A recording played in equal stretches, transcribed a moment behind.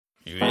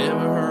You ever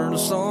heard a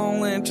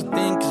song that you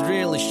think is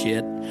really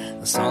shit?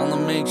 A song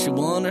that makes you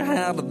wonder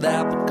how did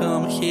that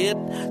become a hit?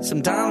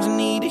 Sometimes you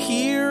need to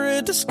hear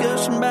a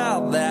discussion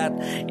about that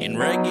in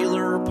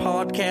regular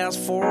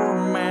podcast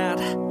format.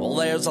 Well,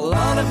 there's a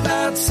lot of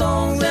bad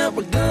songs that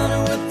we're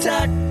gonna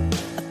attack.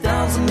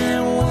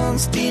 1,001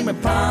 steaming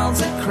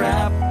piles of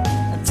crap.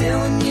 I'm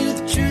telling you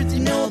the truth, you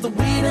know that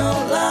we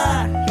don't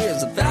lie.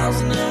 Here's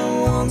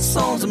 1,001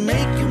 songs that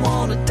make you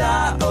wanna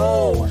die.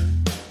 Oh.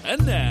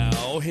 And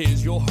now,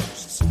 here's your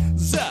hosts,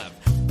 Zav,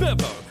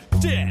 Bevo,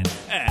 Dan,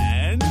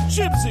 and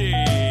Gypsy.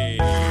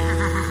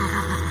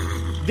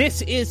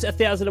 This is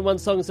 1,001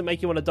 Songs That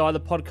Make You Want to Die, the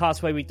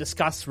podcast where we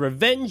discuss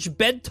revenge,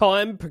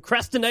 bedtime,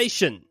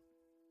 procrastination.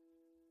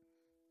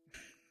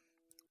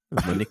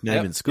 That's my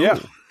nickname in school. Yeah.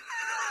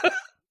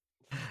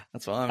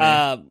 That's what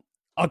I mean.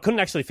 I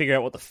couldn't actually figure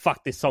out what the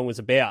fuck this song was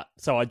about,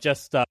 so I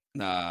just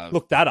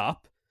looked that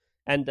up,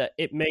 and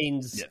it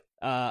means... Yeah.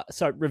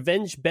 So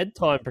revenge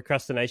bedtime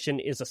procrastination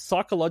is a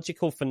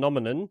psychological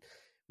phenomenon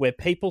where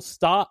people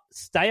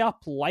stay up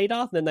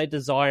later than they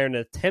desire in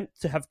an attempt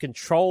to have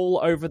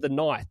control over the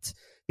night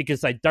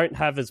because they don't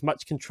have as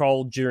much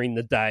control during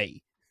the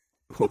day.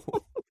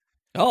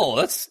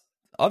 Oh,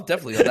 I've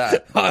definitely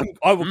got that.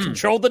 I will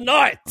control the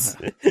night.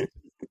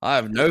 I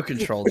have no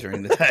control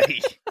during the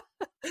day.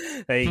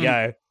 There you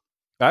go.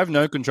 I have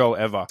no control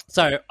ever.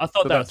 So I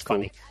thought that was cool.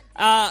 funny.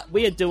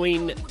 We are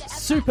doing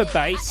Super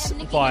Bass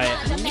by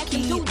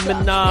Nicki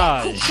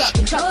Minaj.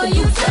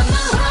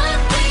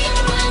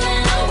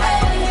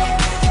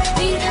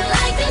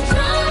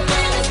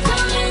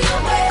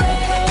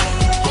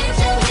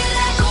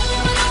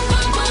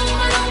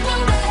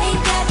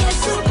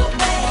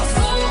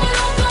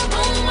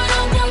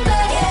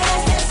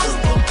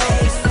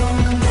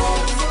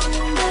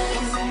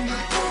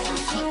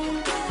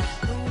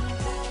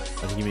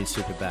 I think you mean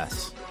super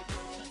bass.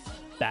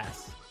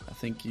 Bass. I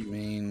think you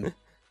mean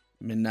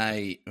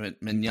Minaj.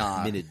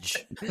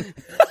 Minaj.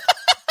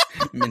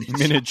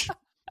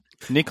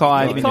 Nicki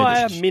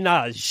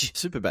Minaj.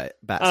 Super bass.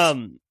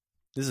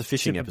 This is a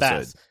fishing Super episode.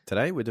 bass.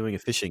 Today we're doing a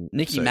fishing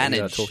Nicki episode. We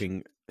are Minaj.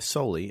 talking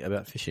solely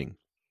about fishing.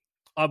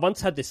 I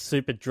once had this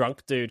super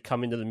drunk dude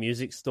come into the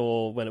music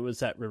store when it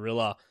was at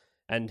Rarilla,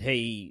 and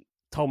he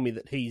told me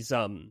that he's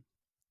a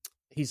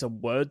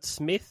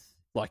wordsmith,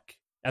 like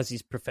as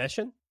his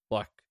profession.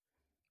 Like,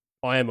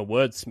 I am a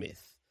wordsmith,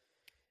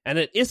 and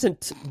it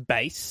isn't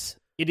bass;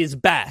 it is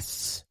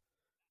bass.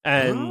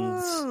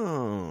 And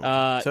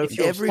so if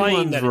you're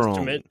playing everyone's that wrong.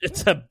 instrument,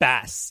 it's a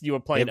bass. You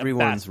are playing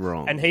Everyone's a bass,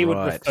 wrong, and he would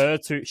right. refer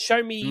to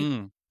show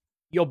me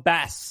your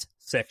bass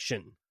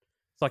section.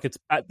 It's like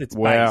it's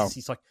Wow. bass.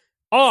 He's like,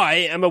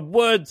 I am a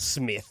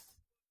wordsmith.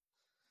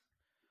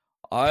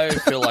 I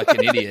feel like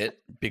an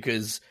idiot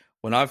because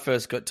when I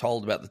first got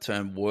told about the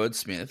term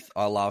wordsmith,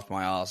 I laughed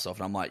my ass off.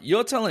 And I'm like,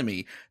 you're telling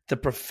me the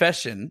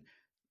profession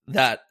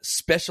that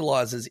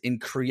specializes in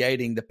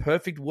creating the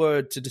perfect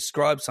word to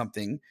describe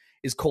something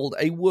is called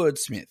a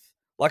wordsmith,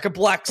 like a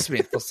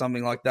blacksmith or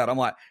something like that. I'm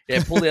like,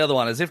 yeah, pull the other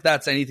one as if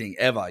that's anything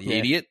ever, you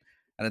idiot.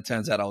 And it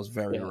turns out I was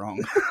very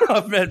wrong.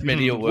 I've met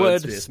many a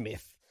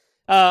wordsmith.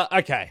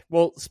 Okay,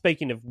 well,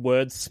 speaking of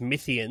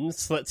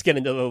wordsmithians, let's get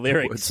into the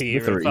lyrics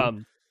here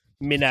of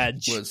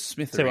Minaj.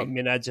 Wordsmithery. See what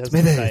Minaj has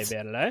to say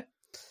about it, eh?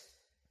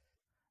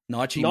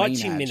 Nicki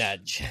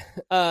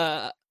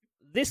Minaj.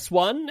 This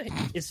one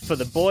is for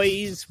the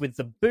boys with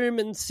the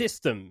booming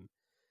system.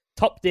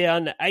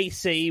 Top-down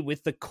AC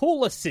with the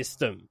cooler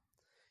system.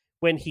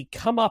 When he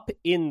come up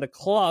in the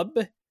club,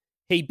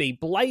 he be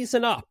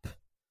blazing up.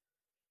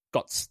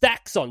 Got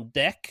stacks on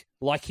deck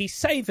like he's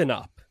saving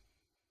up.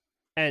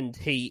 And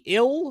he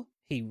ill,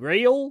 he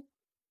real,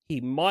 he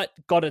might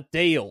got a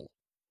deal.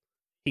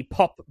 He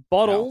pop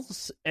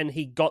bottles and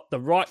he got the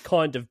right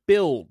kind of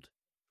build.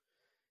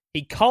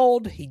 He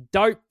cold, he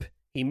dope,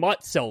 he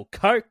might sell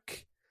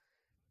coke.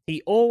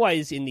 He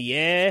always in the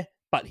air,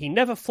 but he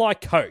never fly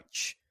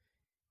coach.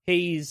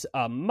 He's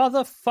a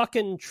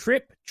motherfucking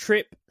trip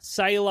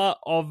sailor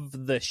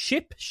of the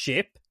ship.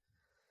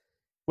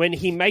 When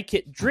he make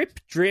it drip,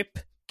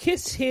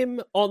 kiss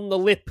him on the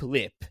lip.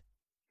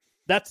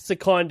 That's the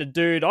kind of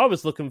dude I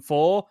was looking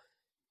for.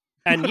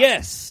 And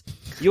yes,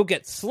 you'll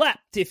get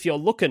slapped if you're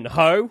looking,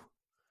 ho.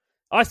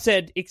 I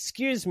said,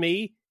 excuse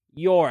me,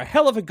 you're a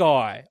hell of a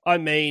guy. I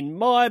mean,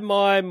 my,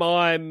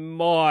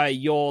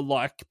 you're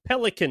like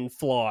pelican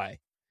fly.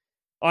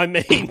 I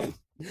mean,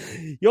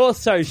 you're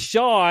so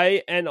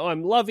shy and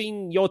I'm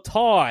loving your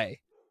tie.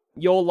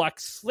 You're like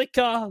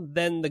slicker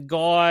than the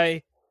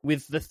guy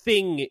with the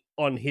thing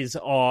on his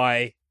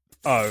eye.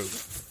 Oh.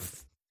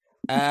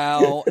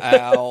 Ow,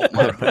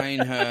 my brain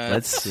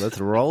hurts. Let's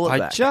roll it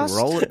back.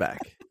 Roll it back.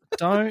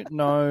 Don't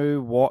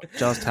know what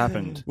just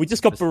happened. We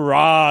just got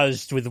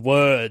barraged with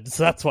words.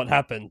 That's what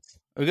happened.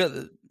 We got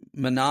the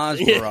Minaj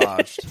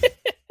barraged.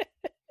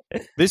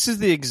 This is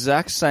the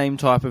exact same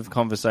type of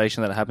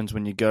conversation that happens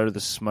when you go to the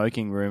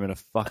smoking room at a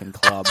fucking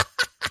club.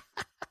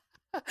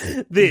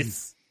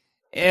 This.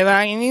 Yeah,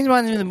 fucking this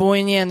one's with the boy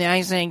in there and the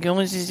AC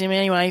cooling system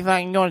anyway. You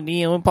fucking got a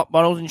deal with pop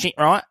bottles and shit,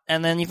 right?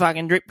 And then you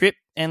fucking drip.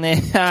 And then,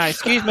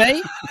 excuse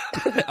me,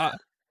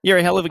 you're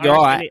a hell of a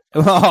guy.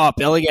 Oh,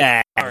 belly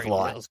gag.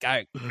 Let's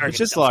go. It's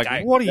just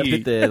like, what are That you?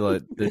 bit there,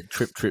 like the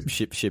trip,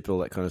 ship, all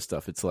that kind of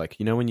stuff. It's like,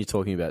 when you're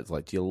talking about, it's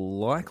like, do you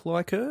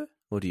like her,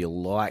 or do you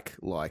like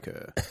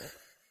her?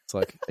 It's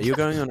like, are you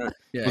going on a?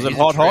 Was it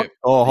hot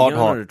or hot?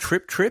 On a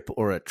trip,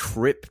 or a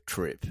trip?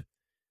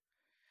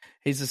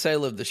 He's a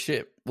sailor of the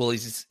ship. Well,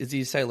 is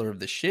he a sailor of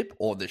the ship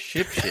or the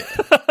ship?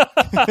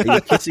 Are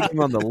you kissing him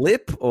on the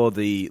lip or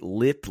the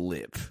lip?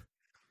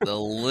 The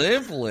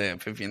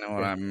lip, if you know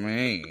what I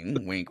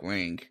mean. Wink,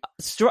 wink.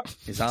 Straight.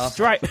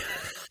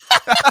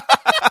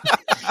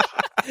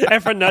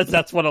 Everyone knows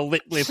that's what a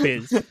lip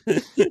is. On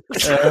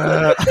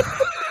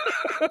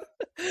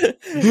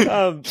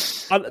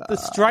the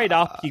straight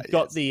up, you've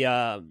got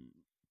the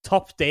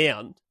top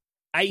down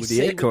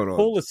AC with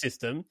cooler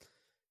system.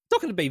 It's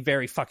not going to be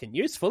very fucking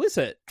useful, is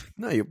it?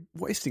 No, you're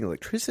wasting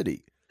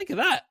electricity. Think of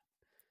that.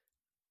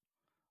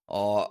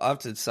 Oh, I have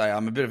to say,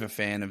 I'm a bit of a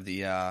fan of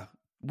the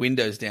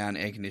windows down,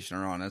 air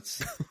conditioner on.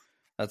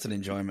 That's an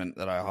enjoyment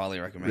that I highly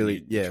recommend.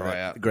 Really, you try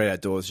out. Great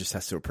Outdoors just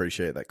has to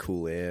appreciate that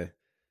cool air.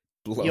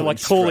 You're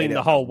like cooling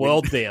the whole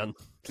world down.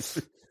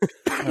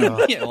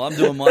 Yeah, well, I'm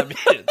doing my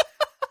bit.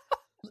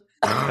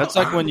 That's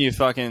like when your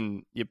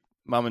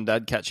mum and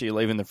dad catch you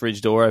leaving the fridge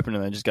door open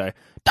and they just go,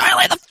 "Don't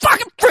leave the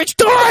fucking fridge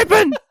door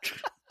open."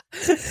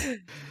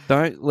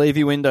 Don't leave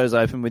your windows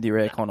open with your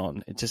aircon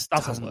on. It just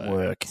doesn't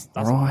work.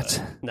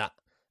 Right. No.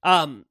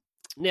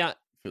 Now,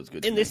 feels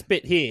good in this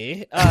bit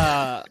here,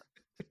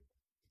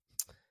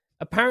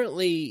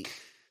 apparently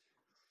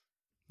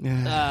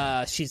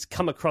she's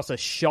come across a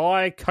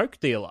shy Coke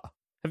dealer.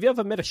 Have you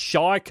ever met a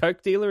shy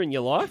Coke dealer in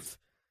your life?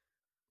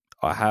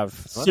 I have.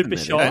 Super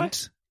shy?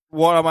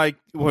 What am I?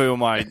 Who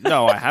am I?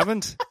 No, I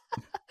haven't.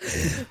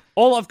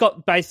 All I've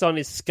got based on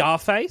is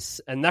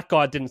Scarface, and that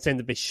guy didn't seem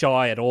to be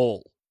shy at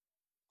all.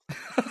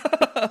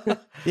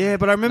 Yeah,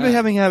 but I remember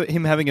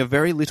him having a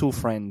very little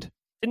friend.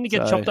 Didn't he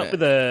get chopped up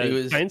with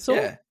a chainsaw?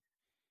 Yeah.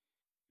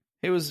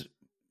 He was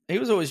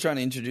always trying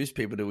to introduce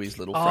people to his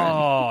little friend.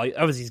 Oh,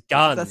 that was his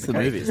gun. That's the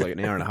movie. It's like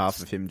an hour and a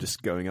half of him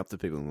just going up to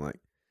people and like,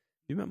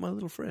 "You met my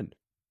little friend."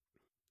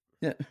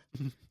 Yeah.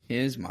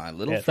 Here's my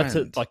little friend. That's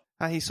it. Like,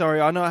 hey, sorry,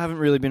 I know I haven't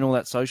really been all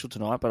that social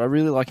tonight, but I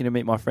really like you to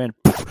meet my friend.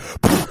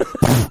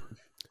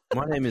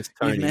 My name is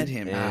Tony, You've met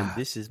him. and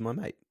this is my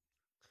mate.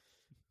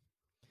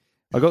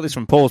 I got this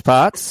from Paul's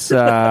Parts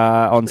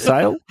on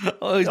sale.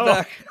 Oh, he's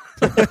back.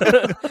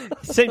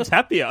 Seems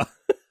happier.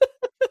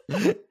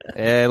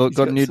 Yeah, look,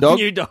 got a new dog.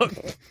 New dog.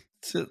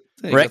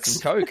 Rex.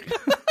 Got some Coke.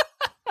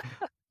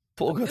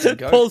 Paul got some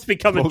Coke. Paul's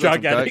become a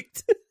drug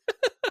addict.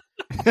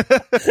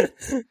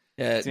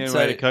 Yeah, He's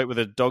going to cope with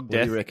a dog What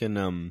death. do you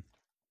reckon?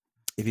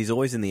 If he's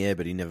always in the air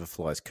but he never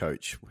flies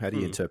coach, how do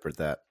you interpret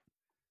that?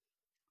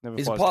 Never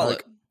he's a flies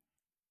pilot.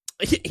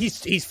 Coke.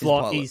 He's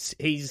flying.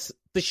 He's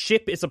the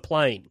ship is a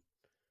plane.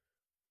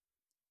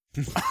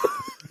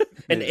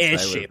 An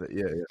airship.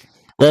 Yeah.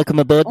 Welcome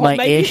aboard my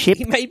airship.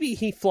 Maybe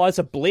he flies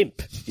a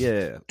blimp.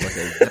 Yeah, like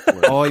a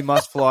Zeppelin. Oh, he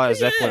must fly a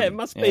Zeppelin. Yeah, it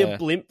must be a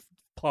blimp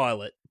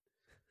pilot.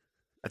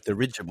 A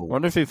dirigible. I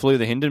wonder if he flew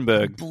the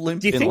Hindenburg. Do you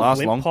Didn't think last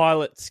blimp long.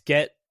 pilots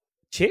get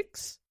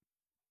chicks?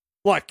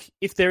 Like,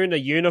 if they're in a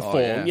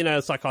uniform, you know,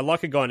 it's like, I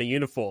like a guy in a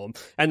uniform,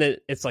 and then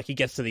it's like he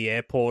gets to the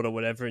airport or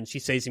whatever, and she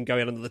sees him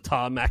going onto the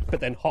tarmac, but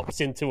then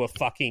hops into a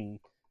fucking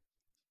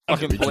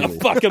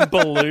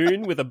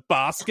balloon with a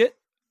basket.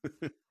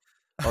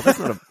 Oh, that's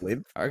not a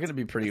blimp. I reckon it'd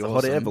be pretty It's a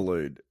awesome. hot air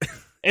balloon.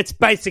 It's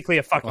basically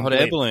a fucking hot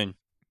air blimp.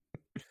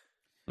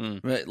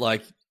 balloon. Right,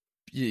 like,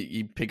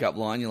 you pick up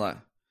line, you're like,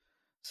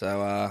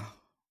 so,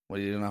 what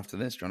are you doing after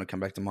this? Do you want to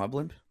come back to my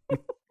blimp?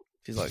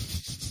 She's like,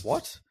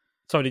 what?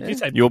 So did you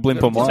say Your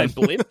blimp or mine? Did you say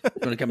blimp? You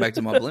want to come back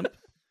to my blimp?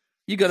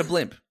 You got a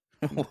blimp.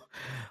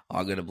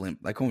 I got a blimp.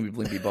 They call me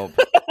Blimpy Bob.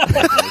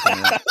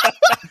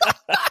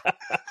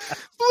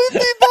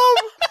 Blimpy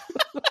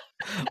Bob!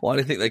 Why do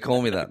you think they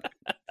call me that?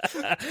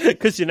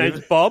 Because your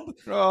name's Bob.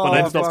 Oh,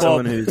 My name's not Bob.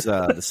 Someone who's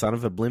the son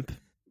of a blimp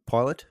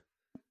pilot.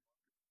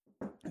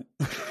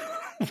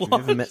 Have you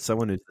ever met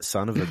someone who's the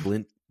son of a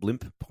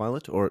blimp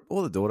pilot, or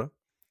the daughter?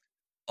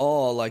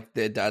 Oh, like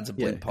their dad's a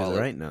blimp pilot.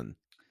 There ain't none.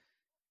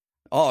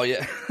 Oh,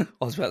 yeah.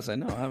 I was about to say,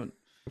 no, I haven't.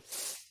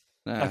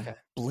 No. Okay.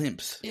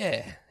 Blimps.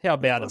 Yeah. How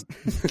about them?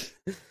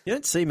 You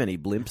don't see many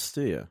blimps,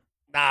 do you?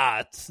 Nah,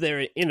 it's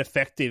their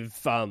ineffective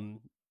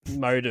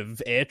mode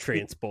of air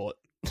transport.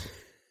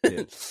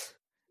 Yeah.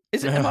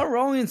 Am I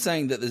wrong in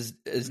saying that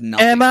there's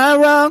nothing? Am I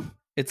wrong?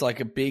 It's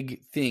like a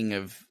big thing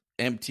of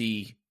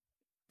empty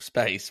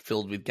space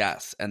filled with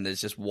gas, and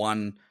there's just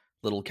one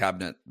little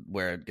cabinet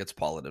where it gets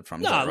piloted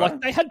from. No, Is that like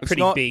right? they had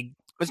pretty big.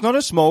 It's not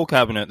a small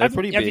cabinet. They're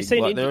pretty have you big.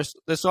 seen Like, they're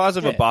the size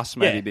of a bus,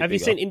 maybe a bit Have you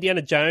bigger. seen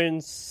Indiana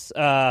Jones?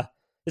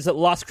 Is it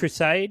Last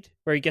Crusade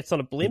where he gets on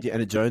a blimp?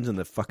 Indiana Jones and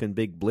the fucking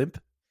big blimp.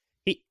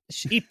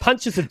 He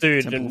punches a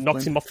dude Temple and of knocks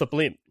Blimp. him off the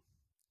blimp.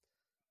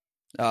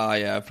 Oh,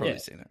 yeah, I've probably Yeah.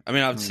 seen it. I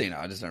mean, I've seen it.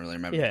 I just don't really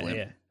remember the blimp.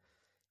 Yeah.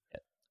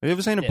 Have you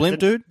ever seen a Yeah, blimp,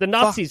 dude? The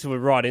Nazis were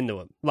right into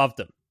him. Loved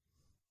them.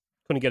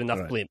 Couldn't get enough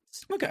Right.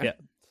 blimps. Okay. Yeah.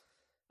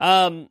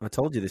 I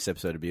told you this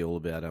episode would be all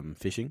about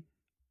fishing.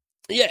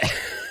 Yeah.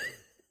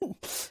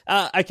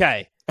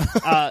 Okay.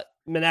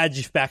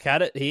 Minaj back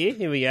at it here.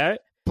 Here we go.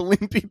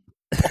 Blimpy.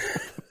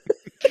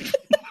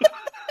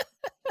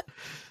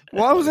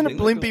 Why wasn't it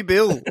Blimpy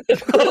Bill?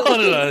 I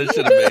don't know. It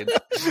should have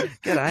been.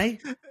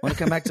 G'day. Want to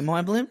come back to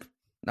my blimp?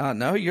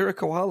 No, you're a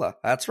koala.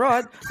 That's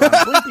right. I'm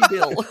Blimpy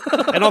Bill.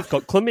 And I've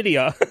got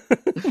chlamydia.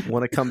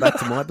 Want to come back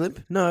to my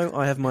blimp? No,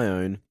 I have my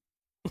own.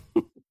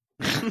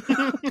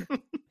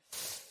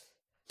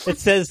 It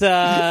says,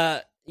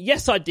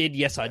 yes, I did.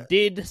 Yes, I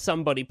did.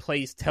 Somebody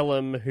please tell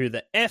him who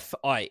the F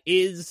I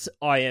is.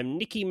 I am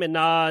Nicki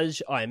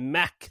Minaj. I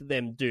mac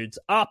them dudes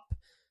up,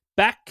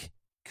 back,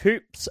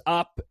 coops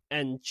up,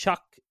 and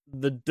chuck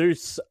the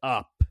deuce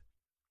up.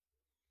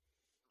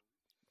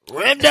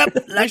 Revved up.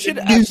 I should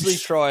actually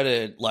try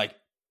to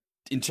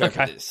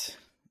interpret this.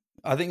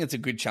 I think it's a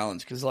good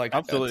challenge because,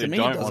 Absolutely to me,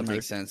 it doesn't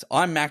make sense.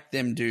 I mac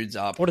them dudes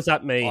up. What does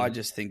that mean? I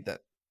just think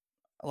that,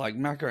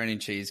 macaroni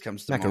and cheese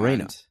comes to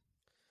Macarena.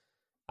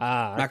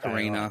 mind.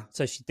 Macarena. Right.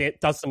 So she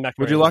does some macarena.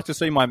 Would you like to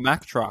see my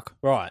Mac truck?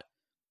 Right.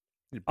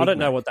 I don't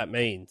know what that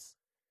means.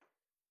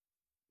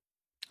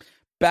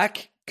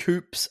 Back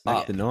coops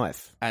up the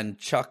knife. and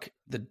chuck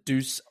the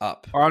deuce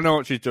up. I know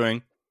what she's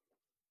doing.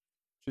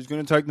 She's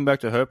going to take them back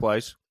to her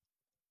place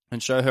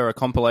and show her a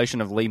compilation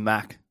of Lee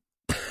Mack.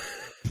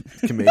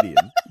 Comedian.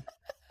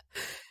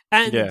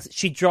 And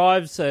she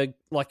drives a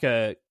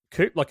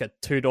coupe, like a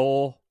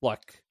two-door, coupe.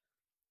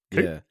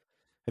 Yeah.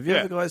 Have you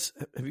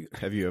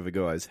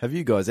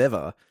guys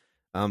ever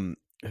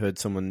heard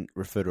someone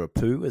refer to a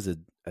poo as a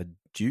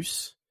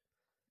juice?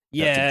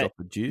 Yeah. To drop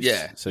a juice?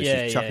 Yeah. So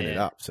Yeah, she's chucking yeah. it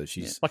up. So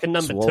she's Like a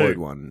number swallowed two.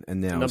 one and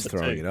now Number is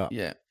throwing two. it up.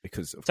 Yeah.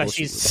 Because of So course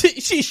she's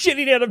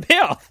shitting out her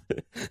mouth.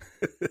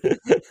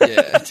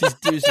 Yeah, she's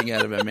doozing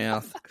out of her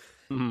mouth.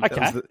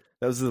 Okay.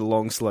 That was the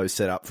long, slow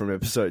setup from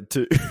episode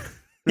 2.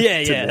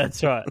 Yeah,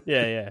 that's right.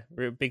 Yeah.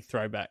 Real big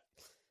throwback.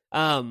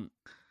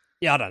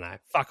 Yeah, I don't know.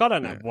 Fuck, I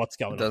don't know what's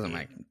going It doesn't on.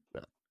 make.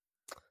 No.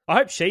 I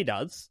hope she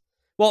does.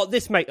 Well,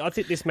 I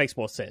think this makes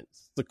more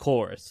sense. The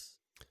chorus.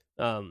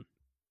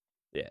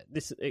 Yeah,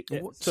 this it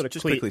sort of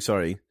just quickly,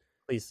 sorry.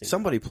 Please think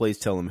Somebody please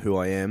tell them who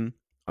I am.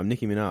 I'm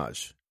Nicki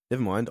Minaj.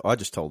 Never mind, I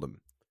just told them.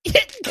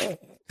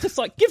 Just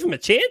give him a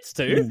chance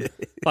to.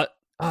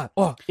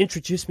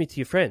 Introduce me to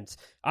your friends.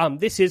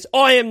 This is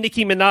I am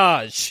Nicki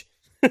Minaj.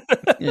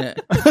 Yeah.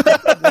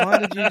 Why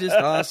did you just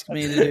ask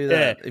me to do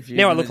that? Yeah. If you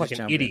Now I wanna look like just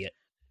an jump in? idiot.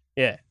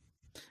 Yeah.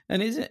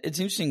 And it's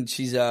interesting.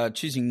 She's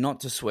choosing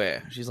not to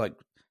swear. She's like,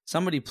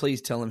 somebody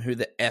please tell him who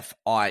the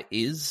F.I.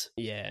 is.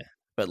 Yeah.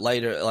 But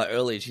later,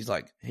 earlier, she's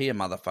like, here,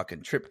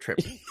 motherfucking trip.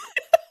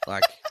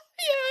 Like,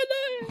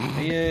 Yeah, I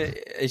know. yeah,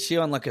 is she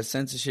on a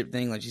censorship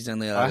thing? She's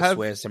only allowed to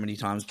swear so many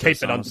times per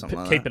song or something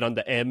like Keep that? it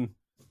under M.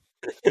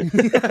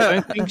 I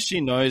don't think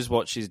she knows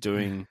what she's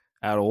doing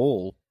at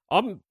all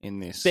I'm in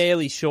this.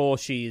 fairly sure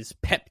she's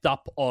pepped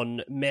up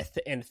on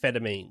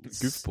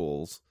methamphetamines.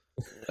 Goofballs.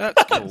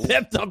 That's cool.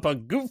 Pepped up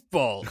on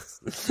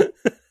goofballs.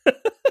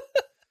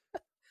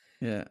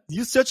 Yeah.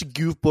 You're such a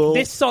goofball.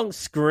 This song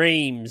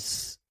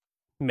screams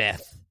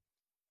meth.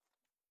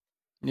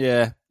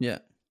 Yeah. Yeah.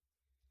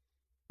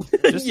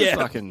 Just Yeah. a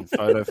fucking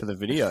photo for the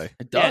video. It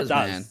Yeah, does, it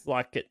does.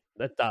 man.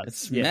 It does.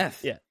 It's yeah,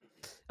 meth.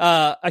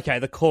 Yeah. Okay,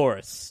 the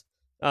chorus.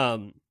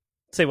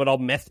 See what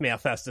old meth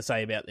mouth has to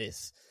say about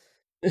this.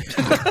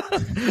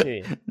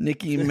 Yeah.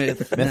 Nicki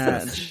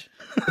Minaj.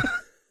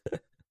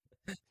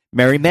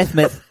 Merry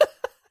Meth.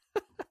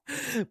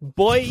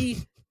 Boy,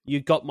 you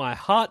got my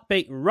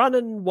heartbeat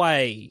running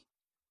way,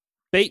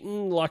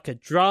 beaten like a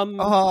drum,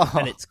 Oh,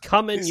 and it's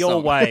coming this your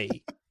song. way.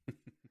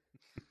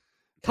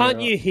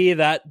 Can't you hear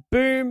that?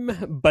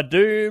 Boom,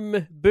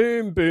 ba-doom,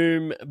 boom,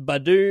 boom,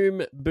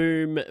 ba-doom,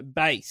 boom,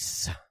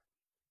 bass.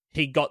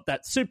 He got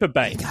that super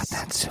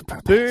bass.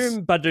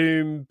 Boom,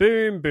 ba-doom,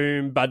 boom,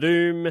 boom,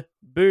 ba-doom,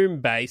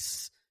 boom,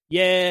 bass.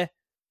 Yeah,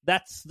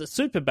 that's the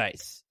super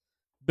bass.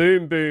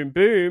 Boom, boom,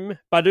 boom,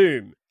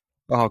 ba-doom.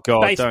 Oh,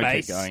 God, Bass, don't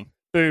bass. keep going.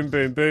 Boom,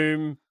 boom,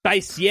 boom,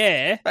 bass,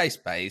 yeah. Bass.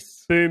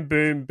 Boom,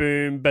 boom,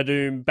 boom,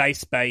 ba-doom,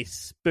 bass,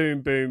 bass.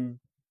 Boom, boom,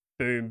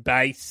 boom,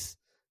 bass.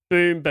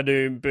 Boom,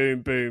 ba-doom,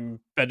 boom, boom,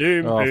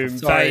 ba-doom, Oh, boom,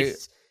 sorry.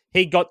 bass.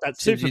 He got that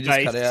Did super you just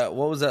bass. cut out?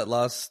 What was that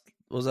last?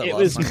 What was that It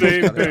last was one you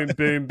boom, cut out? boom,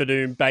 boom,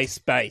 ba-doom, bass,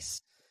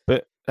 bass.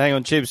 But hang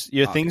on, Chibs.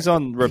 Your Okay. thing's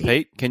on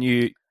repeat. Can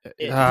you...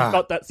 He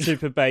got that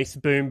super bass.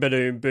 Boom,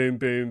 ba-doom, boom,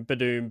 boom,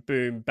 ba-doom,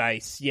 boom,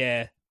 bass.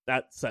 Yeah,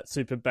 that's that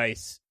super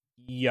bass.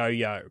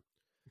 Yo-yo.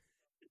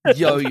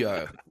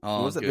 Yo-yo. Oh,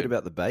 What was that good. bit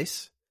about the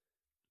bass?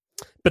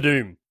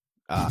 Ba-doom.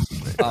 Oh,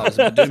 it was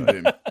a boom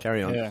boom.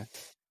 Carry on. Yeah.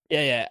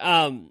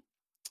 Yeah.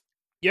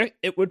 Yeah,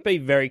 it would be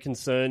very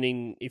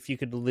concerning if you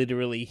could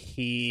literally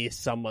hear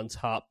someone's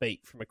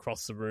heartbeat from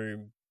across the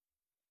room.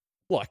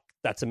 Like,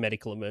 that's a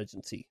medical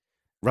emergency.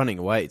 Running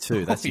away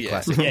too. That's your Yeah.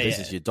 classic. Yeah, This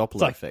yeah. is your Doppler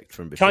It's like, effect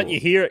from before. Can't you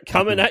hear it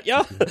coming at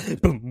you?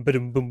 Boom,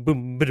 ba-doom, boom,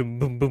 boom, ba-doom,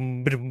 boom,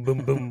 boom, ba-doom,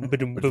 boom, boom,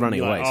 ba-doom, It's boom. running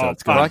You're away, like, so oh,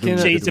 it's going fuck, boom,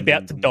 she's boom,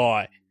 about to boom.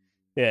 die.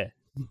 Yeah.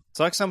 It's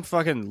like some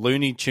fucking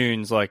Looney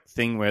Tunes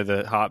thing where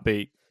the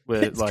heartbeat...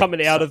 Where, It's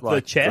coming out of the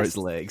Grows chest.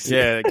 legs.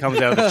 Yeah, it comes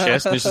out of the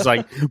chest and it's just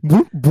like...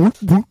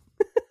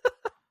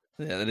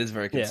 Yeah, that is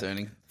very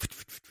concerning.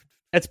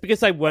 It's because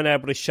they weren't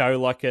able to show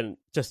like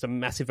just a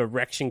massive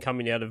erection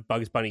coming out of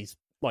Bugs Bunny's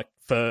like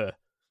fur.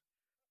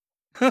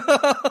 So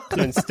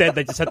instead,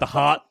 they just had the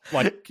heart,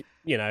 like,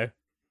 you know.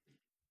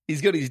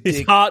 He's got his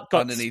dick heart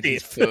got underneath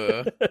stiff. his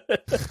fur.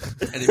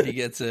 And if he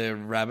gets a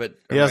rabbit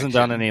He hasn't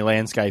erection- done any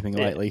landscaping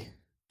lately.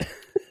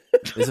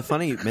 There's a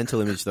funny mental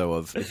image, though,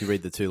 of if you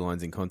read the two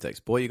lines in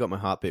context. Boy, you got my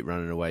heartbeat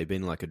running away,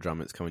 being like a drum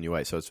that's coming your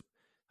way. So its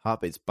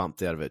heartbeat's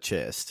bumped out of her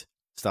chest,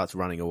 starts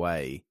running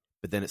away,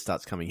 but then it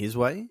starts coming his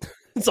way.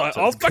 It's like,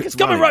 So fuck, it's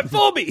coming right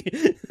for me.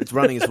 It's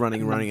running,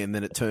 and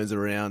then it turns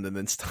around and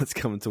then starts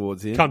coming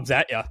towards him. Comes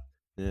at you.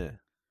 Yeah.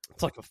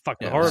 It's like a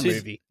fucking horror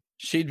movie.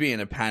 She'd be in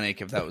a panic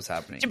if that was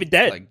happening. She'd be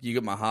dead. Like, you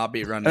got my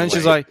heartbeat running And away.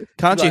 she's like,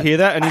 can't you hear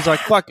that? And he's like,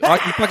 fuck, I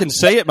can fucking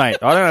see it, mate.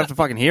 I don't have to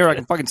fucking hear it. I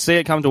can fucking see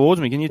it come towards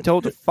me. Can you tell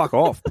it to fuck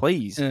off,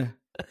 please? Yeah.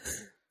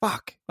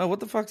 Fuck. Oh, what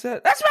the fuck's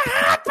that? That's my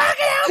heart!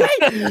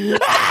 Fucking help me!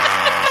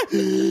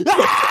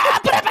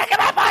 Put it back in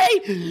my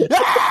body!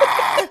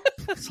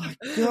 It's like,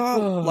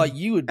 God. Like,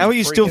 you would be How are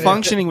you still freaking out.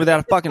 functioning without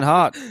a fucking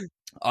heart?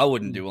 I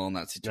wouldn't do well in that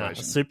Nah,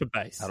 situation. super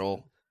bass. At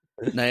all.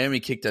 Naomi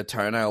kicked her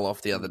toenail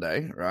off the other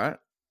day, right?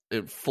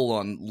 It full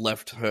on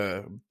left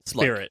her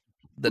Spirit.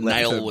 The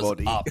Left her nail was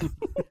body. up.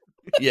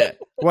 Yeah.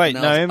 Wait,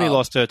 Nail's Naomi up.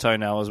 lost her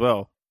toenail as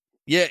well.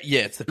 Yeah,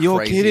 it's the You're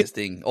craziest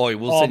thing. Oh,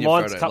 we'll send you a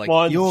mine's photo. cut. Like,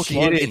 Mine's you're mine's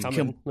kidding.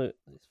 coming. Look.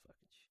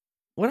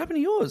 what happened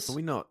to yours? Are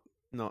we not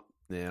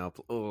now?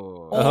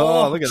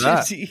 Oh, look at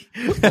that. Gypsy.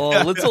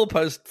 Well, let's all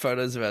post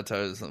photos of our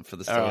toes for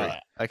the story. All right.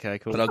 Okay,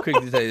 cool. But I'll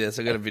quickly tell you this.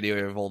 I got a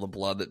video of all the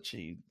blood that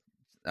she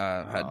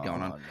had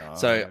going on. no.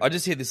 So I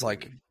just hear this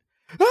like,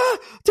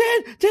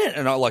 Dan.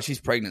 And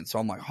she's pregnant. So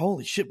I'm like,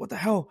 holy shit, what the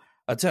hell?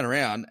 I turn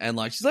around and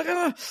like, she's like,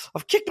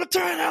 I've kicked my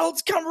toenail.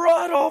 It's come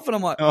right off. And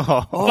I'm like, Oh.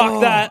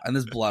 Fuck that. And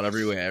there's blood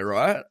everywhere,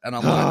 right? And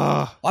I'm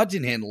like, I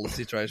didn't handle the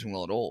situation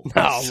well at all.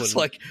 No, I was just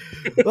like,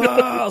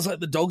 I was like,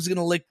 the dog's going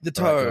to lick the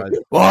toe.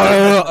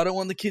 Right, I don't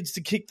want the kids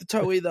to kick the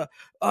toe either.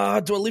 Do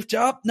I lift you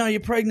up? No, you're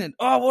pregnant.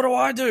 Oh, what do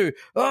I do?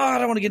 Oh, I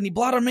don't want to get any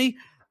blood on me.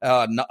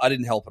 No, I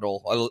didn't help at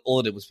all. All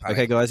I did was panic.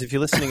 Okay, guys, if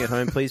you're listening at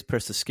home, please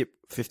press the skip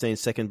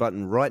 15-second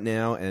button right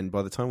now. And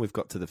by the time we've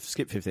got to the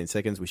skip 15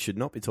 seconds, we should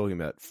not be talking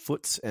about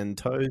foots and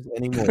toes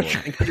anymore.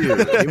 Thank you. Here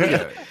we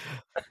go.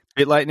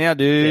 Bit late now,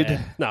 dude.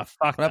 Yeah. No, fuck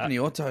What that. happened to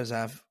your toes,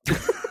 Av?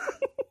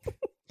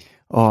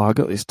 Oh, I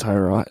got this toe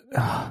right.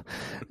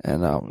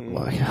 And I'm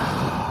like,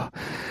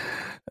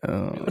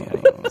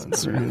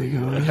 it's really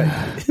good.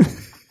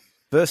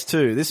 Verse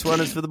 2. This one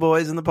is for the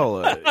boys in the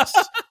polos.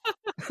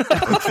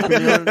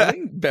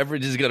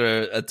 Beveridge has got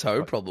a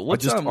toe problem. I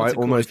What's it called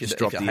almost if you- just if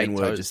dropped you the hate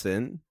N-word toes? just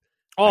then.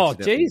 Oh,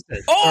 Accidentally.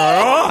 Jesus.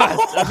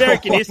 Oh,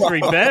 American history,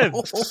 Bev.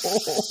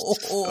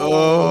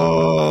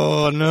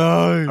 Oh,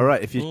 no. All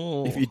right, if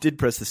you did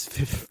press this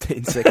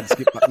 15-second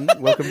skip button,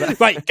 welcome back.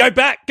 Wait, go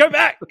back. Go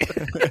back.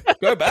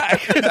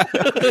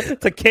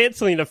 It's a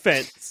cancelling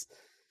offence.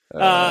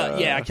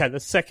 Okay, the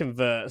second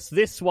verse.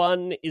 This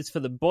one is for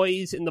the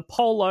boys in the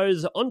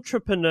polos,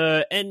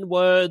 entrepreneur,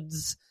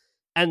 N-words,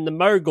 and the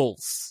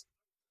moguls.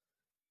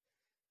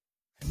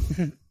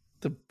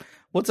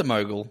 What's a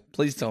mogul?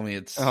 Please tell me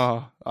it's...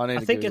 Oh, I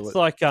think Google it's it.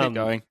 like Keep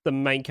going. the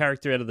main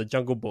character out of the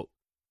Jungle Book.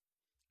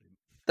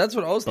 That's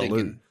what I was Baloo.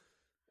 thinking.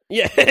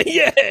 Yeah,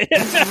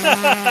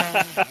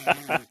 yeah.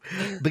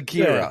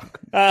 Bagheera.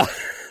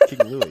 King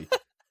Louis.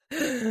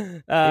 He's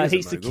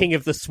the mogul. king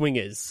of the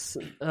swingers.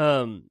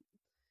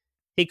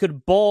 He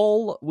could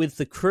ball with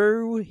the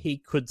crew, he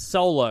could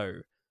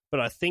solo, but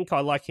I think I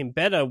like him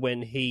better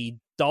when he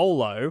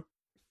dolo.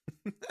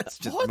 That's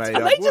just What? made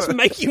Are up they just word.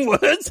 making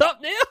words up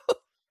now?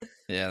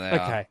 Yeah, they are.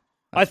 Okay.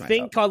 That's I made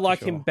think up, I like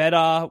for him sure.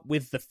 better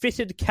with the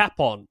fitted cap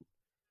on.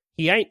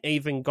 He ain't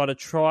even got to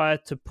try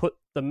to put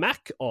the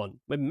Mac on.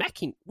 We're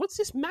Macking. What's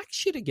this Mac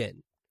shit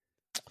again?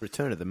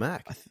 Return of the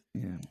Mac.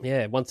 Yeah.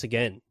 Yeah, once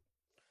again.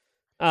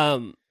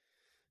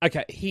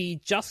 Okay,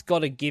 he just got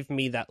to give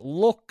me that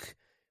look.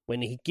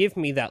 When he give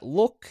me that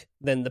look,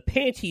 then the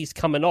panties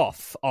coming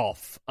off.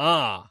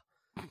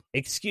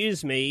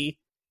 Excuse me,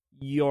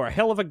 you're a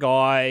hell of a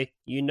guy.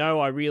 You know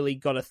I really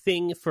got a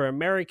thing for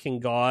American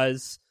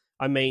guys.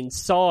 I mean,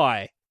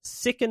 sigh,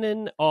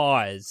 sickening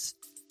eyes.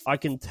 I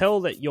can tell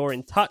that you're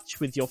in touch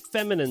with your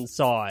feminine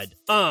side.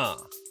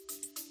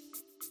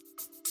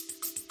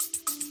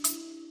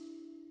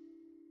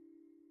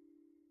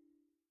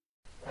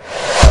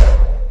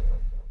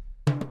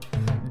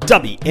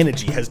 Dubby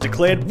Energy has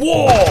declared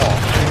war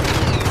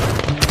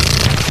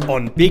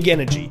on Big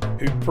Energy,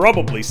 who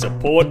probably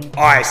support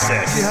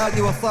ISIS.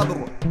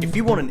 If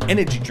you want an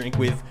energy drink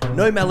with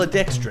no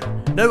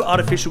maltodextrin, no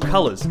artificial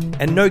colours,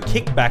 and no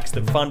kickbacks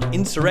that fund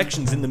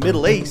insurrections in the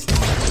Middle East,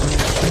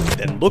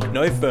 then look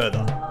no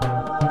further.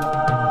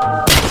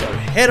 So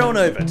head on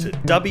over to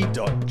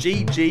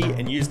dubby.gg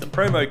and use the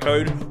promo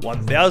code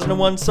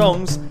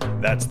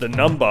 1001songs, that's the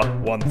number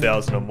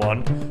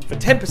 1001, for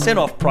 10%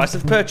 off price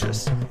of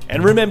purchase.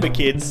 And remember,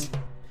 kids,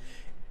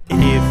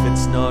 if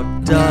it's not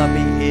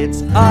Dubby,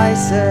 it's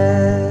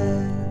ISIS.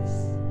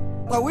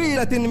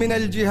 طويلة من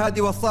الجهاد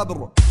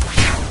والصبر.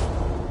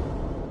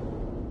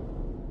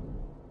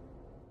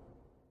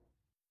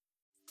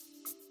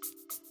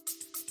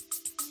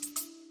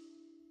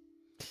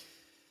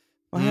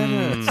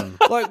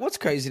 like, what's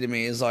crazy to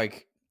me is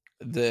like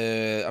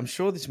I'm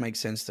sure this makes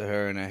sense to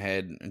her in her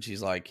head, and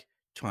she's like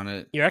trying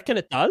to. You reckon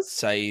it does?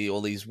 Say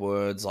all these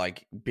words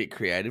like a bit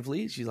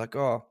creatively. She's like,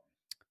 "Oh,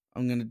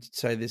 I'm going to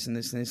say this and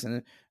this and this,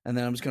 and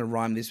then I'm just going to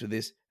rhyme this with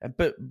this."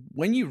 But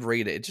when you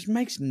read it, it just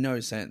makes no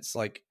sense.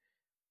 Like,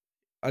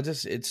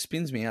 it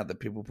spins me out that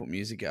people put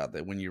music out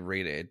there. When you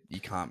read it, you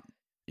can't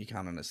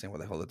understand what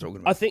the hell they're talking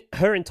about. I think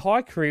her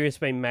entire career has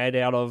been made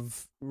out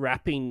of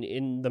rapping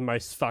in the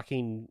most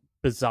fucking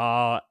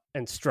bizarre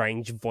and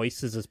strange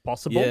voices as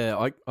possible.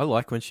 Yeah, I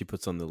like when she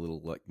puts on the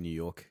little like New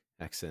York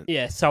accent.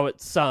 Yeah, so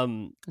it's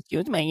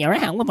Excuse me, you're a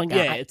hell of a guy.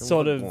 yeah, it's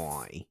sort of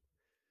Why?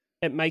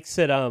 it makes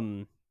it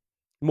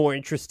more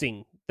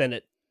interesting than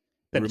it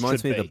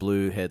Reminds should me be. of the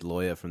blue-haired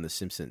lawyer from The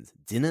Simpsons.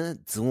 Dinner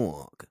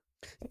dog.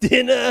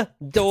 Dinner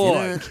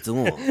dog.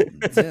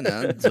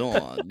 Dinner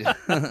dog.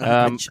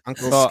 Rich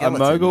Uncle a Skeleton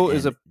mogul and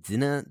is a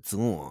dinner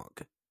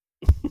dog.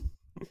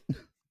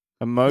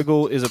 A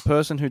mogul is a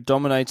person who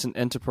dominates an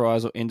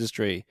enterprise or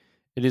industry.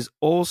 It is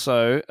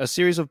also a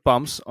series of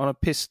bumps on a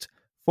piste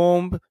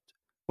formed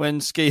when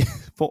skiers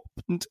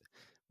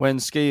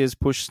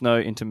push snow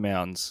into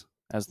mounds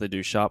as they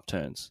do sharp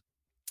turns.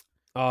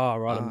 Oh,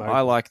 right.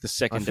 I like the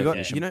second I forgot-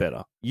 definition you know-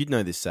 better. You'd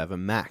know this, Sav. A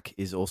mac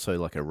is also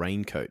like a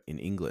raincoat in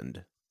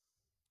England.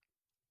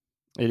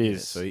 It Yeah,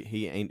 is. so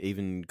he ain't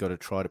even got to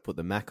try to put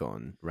the mac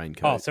on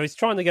raincoat. Oh, so he's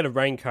trying to get a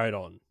raincoat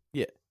on.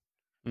 Yeah.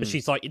 But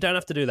she's like, you don't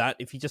have to do that.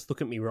 If you just look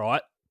at me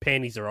right,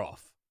 panties are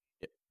off.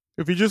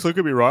 If you just look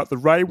at me right, the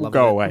rain will Love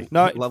go it. away.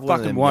 No, it Love one of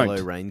fucking them won't.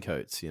 yellow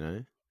raincoats, you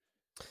know?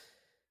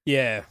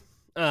 Yeah.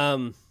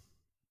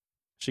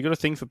 She got a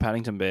thing for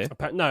Paddington Bear.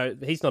 No,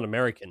 he's not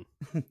American.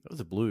 That was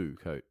a blue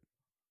coat.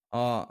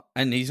 Oh,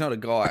 and he's not a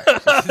guy.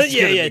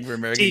 yeah. For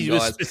American He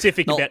was guys.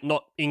 specific Not about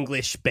not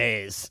English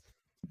bears.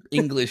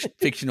 English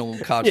fictional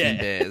cartoon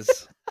Yeah.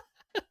 bears.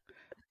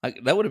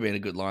 Like, that would have been a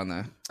good line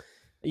though.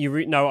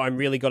 No, I'm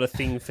really got a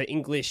thing for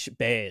English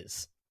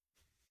bears.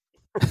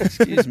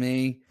 Excuse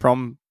me.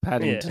 From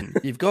Paddington.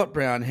 You've got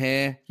brown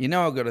hair. You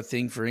know I've got a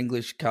thing for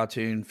English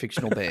cartoon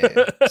fictional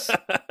bears.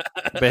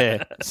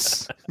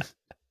 Bears.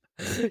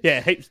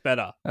 Yeah, heaps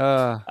better.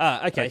 Okay.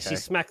 Okay, she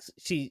smacks.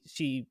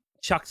 She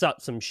chucks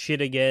up some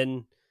shit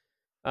again.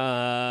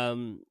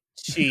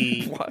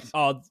 She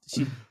What?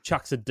 she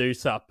chucks a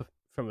deuce up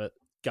from her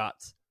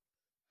guts.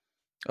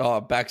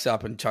 Oh, backs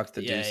up and chucks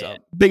the Yeah, deuce yeah. up.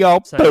 Big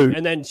old So, boo.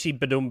 and then she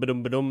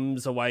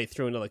badums away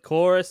through another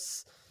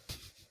chorus.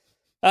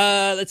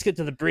 Let's get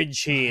to the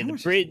bridge here. The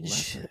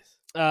bridge.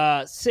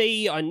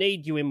 See, I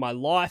need you in my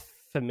life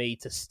for me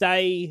to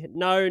stay.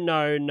 No,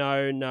 no,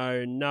 no,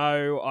 no,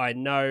 no. I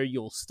know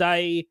you'll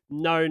stay.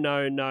 No,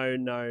 no, no,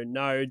 no,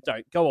 no.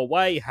 Don't go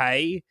away,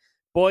 hey.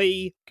 Boy,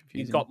 you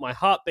Confusing. got my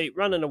heartbeat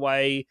running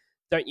away.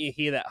 Don't you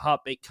hear that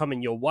heartbeat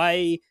coming your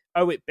way?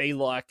 Oh, it be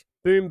like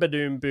boom,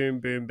 ba-doom, boom,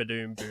 boom,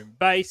 ba-doom, boom,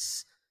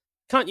 bass.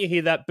 Can't you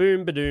hear that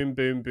boom, ba-doom,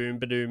 boom, boom,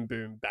 ba-doom,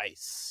 boom,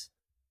 bass?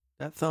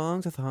 That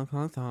thong's a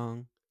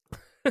thong.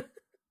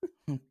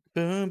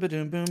 Boom,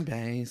 ba-doom, boom,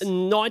 bass.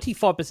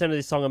 95% of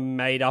this song are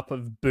made up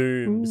of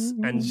booms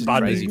and Just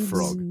buttons. Crazy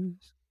Frog.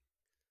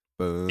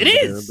 Boom, It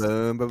is!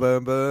 Boom, boom,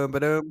 boom, boom, boom.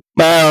 Boom,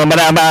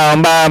 ba-dum,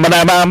 boom, boom,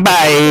 ba-dum, boom,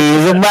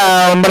 bass. Boom,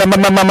 ba-dum,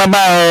 boom, boom, boom,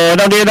 boom.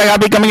 Don't you think I'll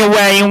be coming your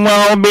way? You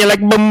won't be like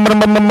boom, boom,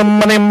 boom, boom,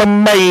 boom,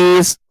 boom,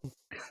 bass.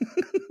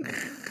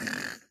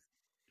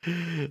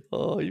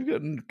 Oh, you've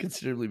gotten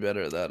considerably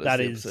better at that. as That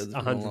the is episodes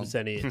have gone along.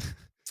 100% it.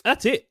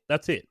 That's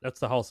it. That's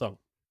the whole song.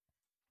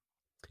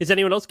 Is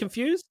anyone else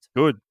confused?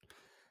 Good.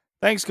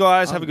 Thanks,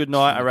 guys. Have a I'm good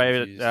night. I super rate it.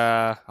 confused.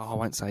 I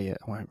won't say it.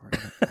 I won't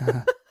rate it.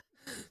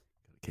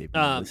 Keep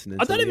I listening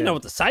don't till even the know end.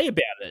 what to say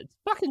about it. It's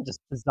fucking just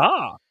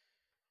bizarre.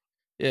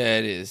 Yeah,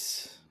 it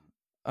is.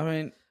 I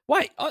mean,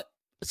 Wait,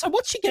 so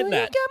what's she getting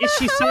at? Is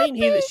she saying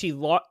here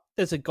that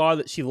there's a guy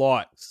that she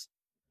likes?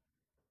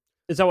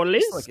 Is that what it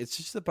is? It's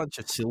just a bunch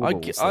of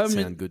syllables that I mean-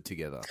 sound good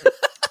together.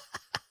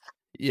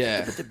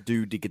 yeah. Just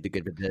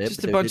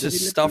Just a bunch of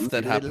stuff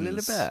that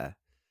happens.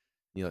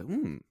 You're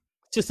like,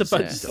 Just a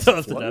bunch of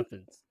stuff that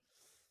happens.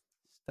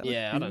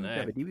 Yeah, I don't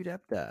know.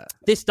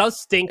 This does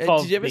stink Did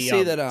of you ever the,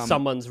 see that,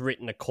 someone's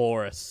written a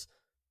chorus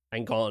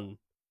and gone,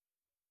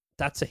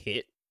 that's a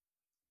hit.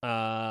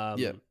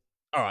 Yeah.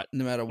 All right.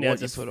 No matter Now what you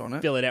just put on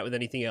it. fill it out with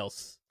anything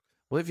else.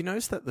 Well, have you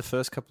noticed that the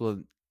first couple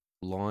of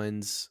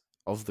lines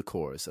of the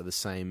chorus are the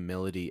same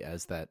melody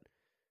as that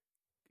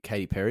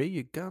Katy Perry?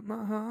 You got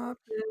my heart.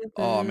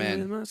 Oh,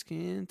 man. My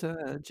skin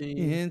touching.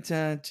 Boom,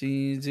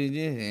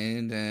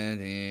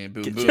 Get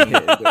boom. your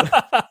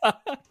head.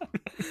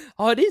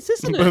 Oh, it is,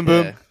 isn't it? Boom,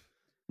 boom. Yeah.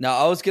 Now,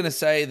 I was going to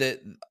say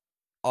that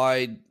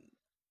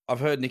I've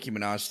heard Nicki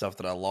Minaj stuff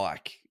that I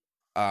like.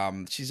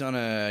 She's on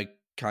a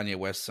Kanye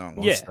West song.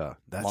 Yeah. Monster.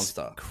 That's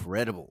Monster.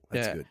 incredible.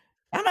 That's Yeah. good.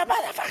 I'm a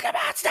motherfucking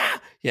monster.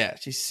 Yeah,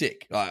 she's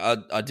sick.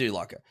 I do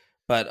like her.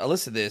 But I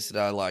listened to this and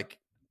I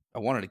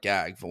wanted to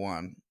gag for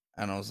one.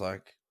 And I was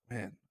like,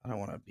 man, I don't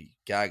want to be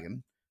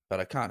gagging, but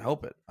I can't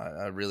help it.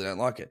 I really don't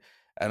like it.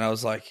 And I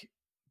was like,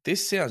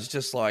 this sounds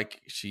just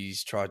like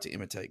she's tried to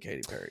imitate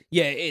Katy Perry.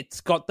 Yeah, it's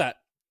got that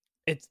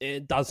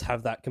it does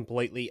have that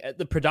completely.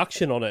 The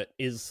production on it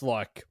is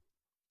like,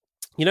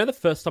 you know, the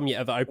first time you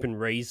ever open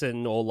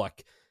Reason or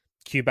like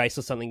Cubase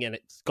or something, and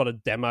it's got a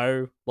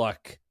demo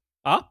like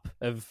up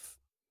of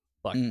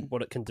like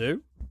what it can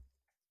do.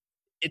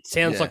 It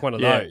sounds like one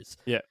of those.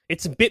 Yeah.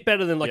 It's a bit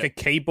better than like a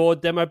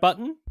keyboard demo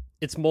button.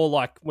 It's more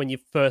like when you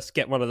first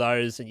get one of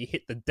those and you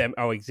hit the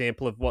demo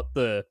example of what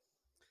the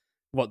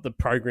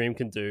program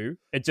can do.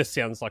 It just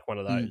sounds like one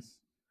of those.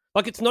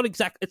 Like it's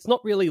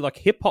not really like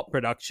hip hop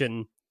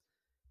production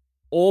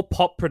or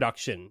pop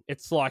production.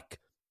 It's like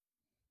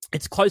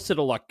it's closer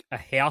to like a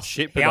house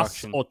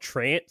production. or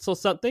trance or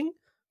something.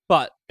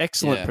 But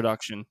excellent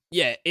production.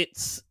 Yeah,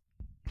 it's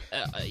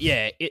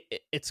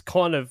it's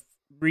kind of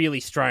really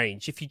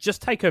strange. If you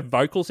just take her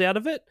vocals out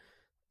of it,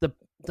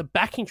 the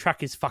backing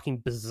track is fucking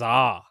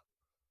bizarre.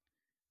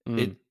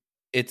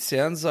 It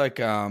sounds like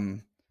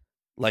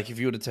if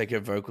you were to take her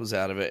vocals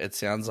out of it, it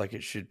sounds like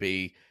it should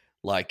be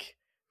like,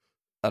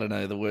 I don't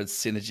know, the word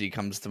synergy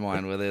comes to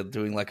mind, where they're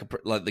doing like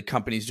the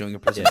company's doing a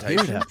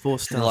presentation. Yeah,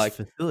 4-star like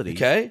facility.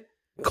 Okay.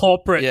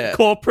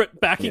 Corporate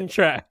backing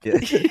track. Yeah.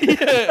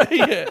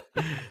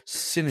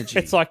 Synergy.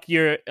 It's like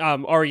your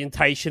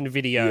orientation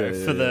video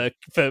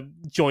for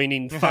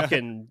joining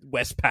fucking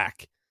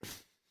Westpac.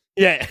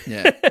 Yeah.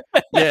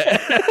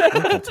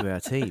 Welcome to our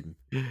team.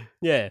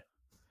 Yeah.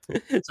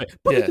 It's like,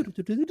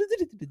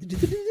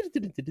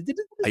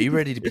 Are you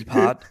ready to be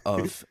part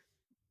of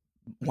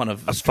one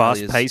of a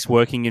fast-paced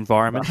working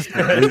environment?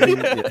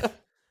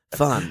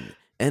 Fun,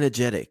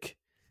 energetic.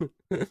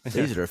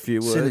 These are a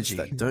few words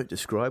that don't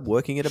describe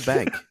working at a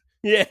bank.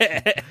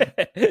 Yeah.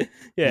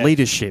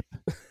 Leadership.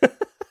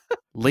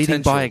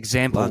 Leading by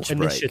example.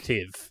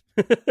 Initiative.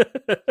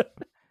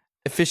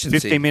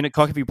 Efficiency. 15-minute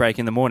coffee break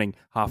in the morning,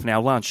 half an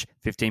hour lunch,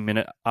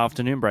 15-minute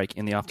afternoon break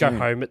in the afternoon.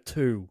 Go home at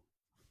 2.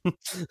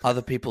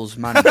 Other people's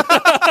money.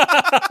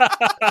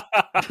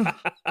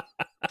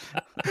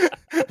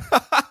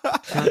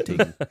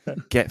 Counting.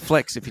 Get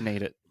flex if you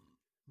need it.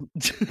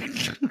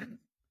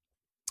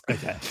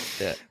 Okay.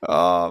 Yeah.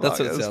 Oh, that's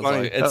what it sounds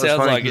funny. like. It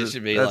sounds like it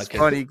should be that's like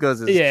funny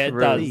because it's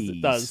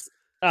it does.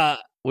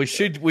 We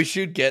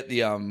should get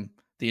the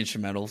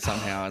instrumental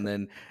somehow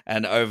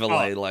and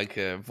overlay like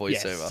a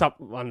voiceover.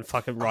 Someone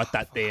fucking write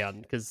that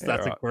down because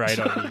that's a great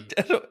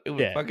idea.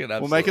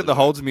 We'll make it the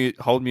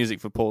hold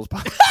music for Paul's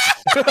part.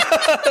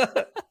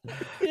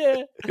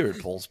 Yeah. Here at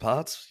Paul's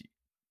Parts,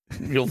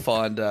 you'll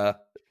find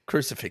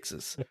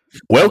crucifixes.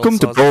 Welcome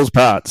to Paul's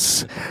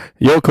Parts.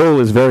 Your call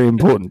is very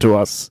important to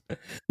us.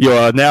 You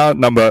are now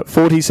number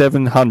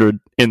 4700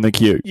 in the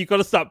queue. You got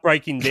to start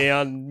breaking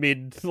down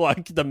mid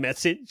like the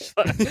message.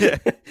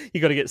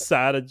 You got to get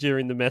sadder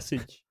during the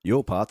message.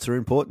 Your parts are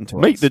important to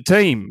us. Meet the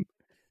team.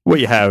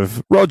 We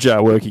have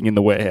Roger working in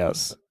the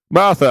warehouse,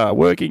 Martha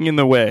working in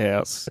the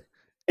warehouse,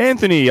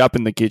 Anthony up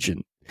in the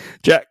kitchen,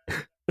 Jack.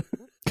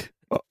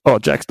 Oh,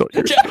 Jack's not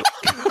here.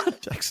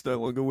 Jack's no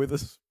longer with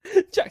us.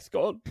 Jack's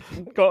gone,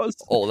 guys.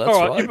 Oh, that's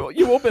all right.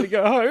 You all better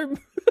go home.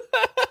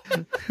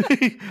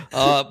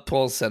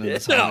 Paul's sending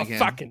us home again.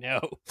 Fucking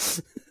hell.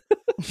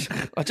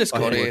 I just I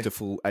got haven't here. worked a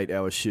full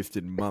 8-hour shift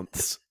in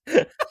months.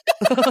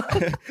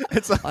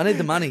 It's like, I need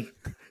the money.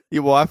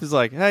 your wife is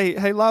like,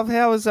 hey, love,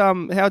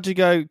 how'd you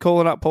go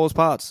calling up Paul's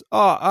Parts?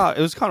 Oh, it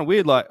was kind of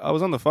weird. Like, I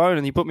was on the phone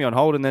and he put me on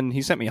hold and then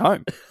he sent me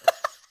home.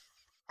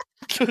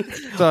 So,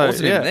 I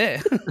wasn't even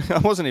there. I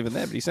wasn't even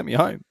there, but he sent me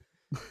home.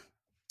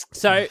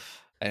 So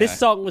this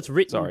song was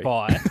written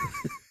by.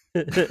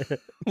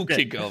 We'll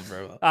keep going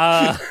forever.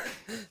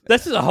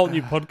 This is a whole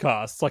new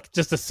podcast, like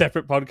just a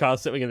separate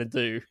podcast that we're going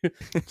to do.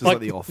 Just like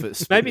The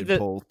Office. Maybe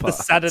Paul's the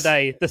Parts.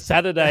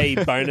 Saturday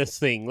bonus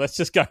thing. Let's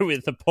just go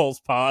with the Paul's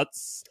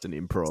Parts. It's an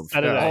improv.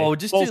 Saturday. Oh,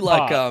 just Paul's do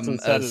like Parts on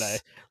Saturday.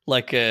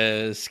 like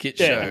a skit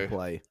Yeah. show.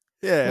 Play.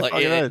 Yeah,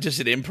 Like just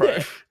an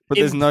improv. but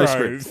there's no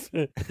Improv.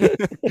 script.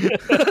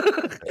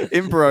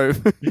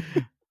 Improv.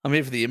 I'm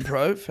here for the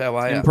improv. How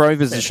are you?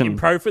 Improvisation.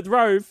 Improv with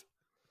Rove.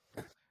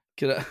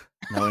 No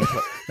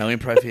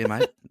improv here,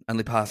 mate.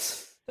 Only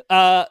pass.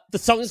 The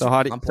song is So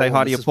hi to, I'm say Paul,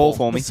 hi to this your is Paul Paul.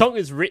 for the me. song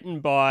is written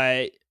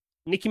by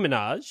Nicki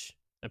Minaj,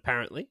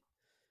 apparently,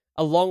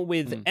 along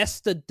with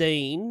Esther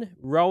Dean,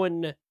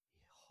 Rowan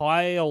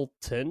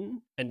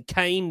Hyleton, and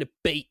Kane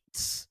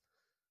Beats.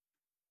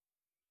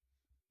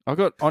 I've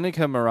got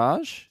Onika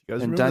Mirage You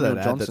guys and remember Daniel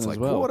that ad Johnson that's as like,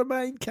 well.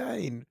 Quartermain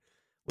cane.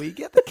 Well, you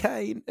get the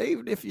cane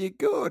even if you're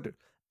good.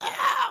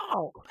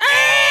 Ow!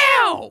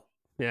 Ow!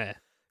 Yeah.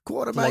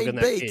 Quartermain Flogging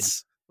that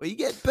beats. Well, you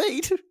get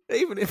beat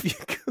even if you're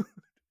good.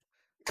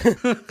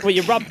 Well,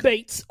 you rub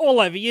beats all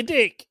over your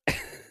dick.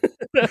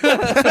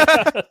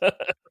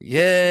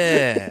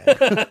 Yeah.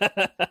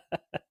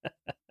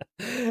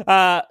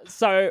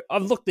 So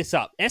I've looked this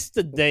up.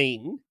 Esther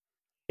Dean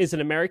is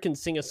an American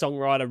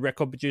singer-songwriter,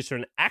 record producer,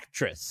 and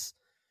actress.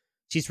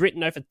 She's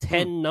written over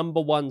 10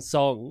 number one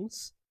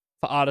songs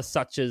for artists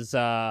such as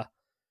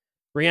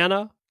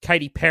Rihanna,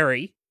 Katy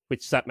Perry,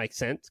 which that makes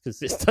sense because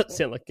this doesn't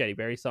sound like a Katy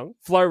Perry song,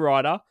 Flo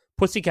Rida,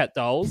 Pussycat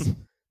Dolls.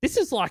 This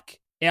is like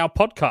our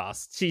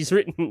podcast. She's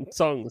written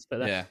songs for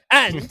that. Yeah.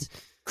 And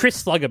Chris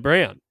Slugger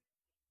Brown.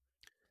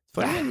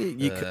 Funny when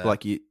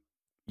you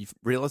you've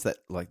realised that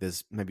like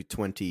there's maybe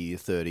 20 or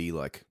 30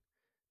 like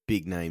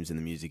big names in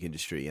the music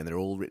industry, and they're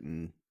all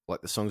written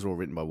like the songs are all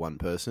written by one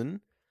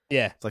person.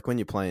 Yeah. It's like when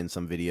you're playing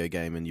some video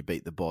game and you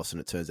beat the boss, and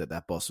it turns out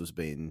that boss was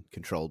being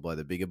controlled by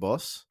the bigger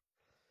boss.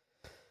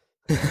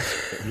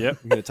 Yep.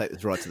 I'm going to take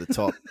this right to the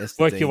top.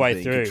 Work your way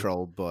being through.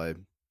 Controlled by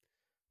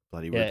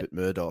bloody Rupert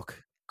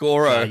Murdoch.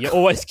 Goro. You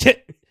always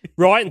get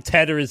Ryan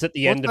Tedder is at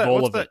the end of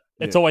all of it.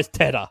 It's always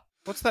Tedder.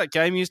 What's that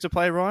game you used to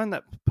play, Ryan?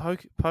 That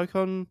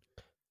Pokemon?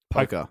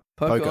 Poker.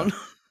 Pokemon.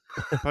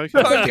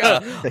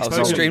 Pokemon. I was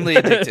extremely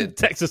addicted.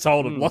 Texas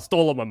Hold'em. Lost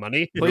all of my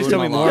money. Please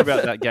tell me more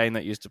about that game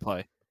that you used to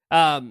play.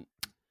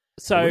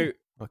 So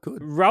I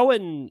could.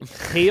 Rowan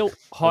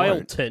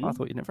Hyleton I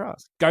thought you never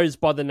asked. goes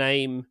by the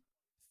name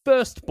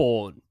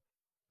Firstborn.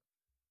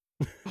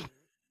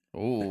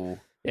 Ooh.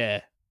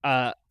 Yeah.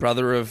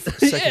 Brother of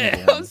Yeah.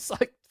 second. I was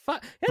like,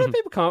 fuck. How do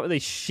people come up with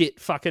these shit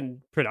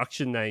fucking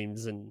production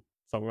names and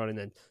songwriting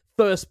names?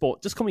 Firstborn.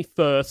 Just call me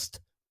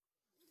First.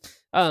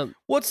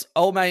 What's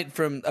old mate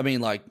from? I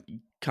mean, like,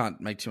 can't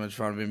make too much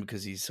fun of him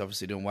because he's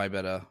obviously doing way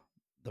better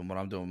than what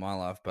I'm doing in my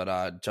life.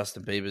 But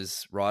Justin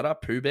Bieber's writer,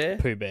 Pooh Bear.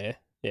 Pooh Bear.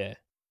 Yeah.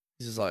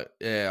 He's just like,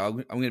 yeah,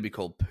 I'm going to be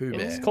called Pooh Yeah,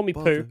 Bear. just call me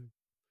Pooh.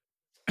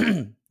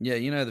 Yeah,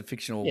 you know the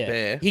fictional Yeah.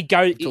 bear. He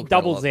talked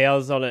doubles about a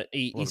hours on it.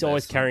 lot He's of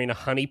always that carrying a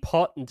honey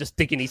pot and just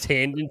sticking his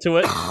hand into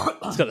it.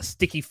 He's got a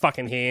sticky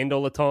fucking hand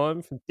all the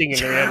time from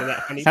digging around in that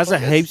honey Has pot.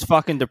 a heaps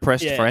fucking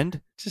depressed Yeah. friend.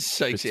 Just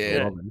shakes It's your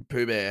head. Robin.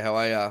 Pooh Bear, how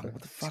are ya?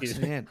 What the fuck's Excuse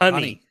your me. hand?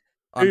 Honey.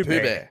 I'm Pooh Pooh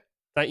Bear. Bear.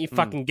 Don't you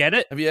fucking get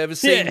it? Have you ever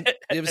seen? Yeah.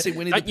 You ever seen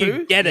Winnie Don't the Pooh?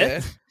 you get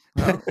it?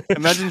 Yeah.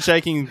 Imagine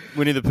shaking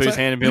Winnie the Pooh's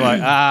hand and be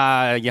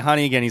like, your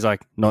honey again. He's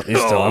like, not this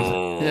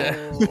time.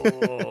 Yeah.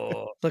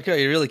 Oh. Look, oh,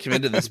 you're really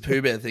committed to this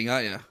Pooh Bear thing,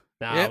 aren't you?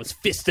 No, Yep. it was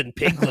Fist and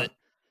Piglet.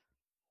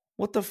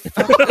 What the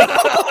fuck?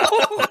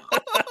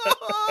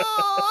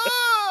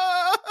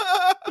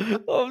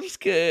 I'm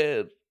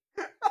scared.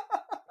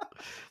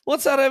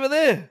 What's that over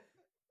there?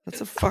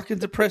 That's a fucking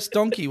depressed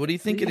donkey. What do you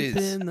think it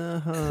is? In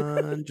the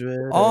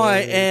 100 I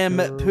am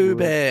Pooh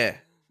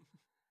Bear.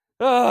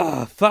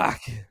 Oh, fuck.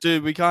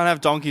 Dude, we can't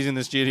have donkeys in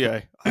the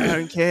studio. I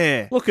don't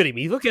care. Look at him.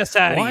 Look how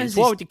sad Why he is is.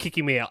 Why he- would you kick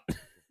him out?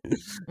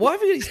 Why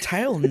have you got his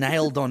tail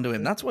nailed onto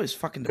him? That's why he's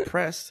fucking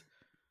depressed.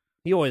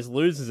 He always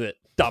loses it.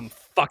 Dumb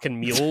fucking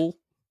mule.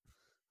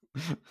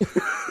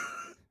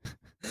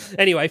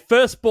 Anyway,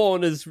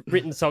 Firstborn has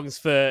written songs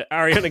for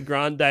Ariana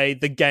Grande,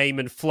 The Game,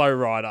 and Flow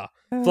Rider.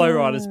 Flow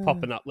Rider's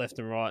popping up left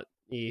and right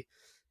here.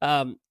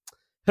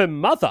 Her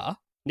mother,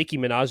 Nicki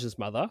Minaj's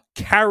mother,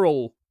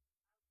 Carol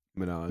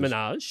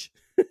Minaj.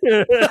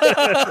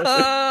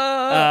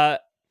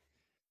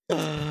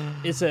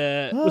 was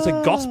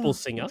a gospel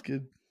singer. That's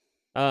good.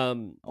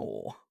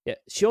 Yeah,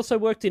 she also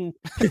worked in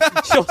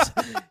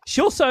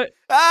she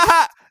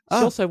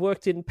also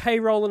worked in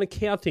payroll and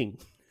accounting.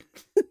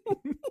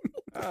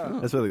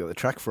 That's where they got the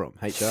track from.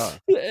 HR.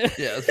 Yeah,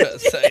 I was about to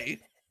say.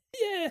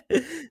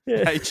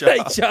 Yeah.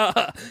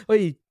 HR.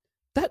 Wait,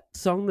 that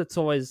song that's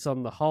always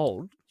on the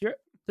hold.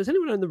 Does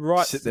anyone own the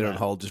rights? Sit to there that? on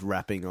hold, just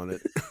rapping on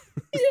it.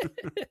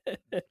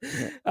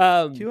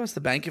 Can you ask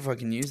the bank if I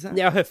can use that?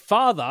 Now, her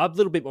father, a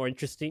little bit more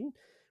interesting,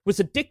 was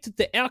addicted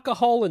to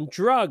alcohol and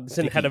drugs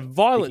and had a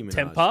violent Nicki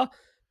Minaj. temper,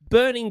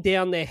 burning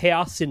down their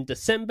house in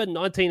December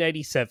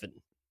 1987.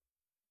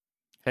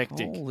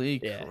 Hectic. Holy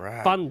Yeah,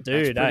 crap. fun That's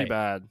dude, pretty eh?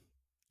 bad.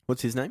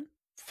 What's his name?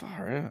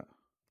 Far out.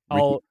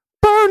 Oh,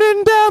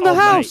 Burning down the Oh, mate.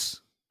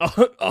 house.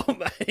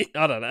 mate,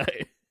 I don't know.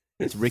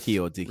 It's Ricky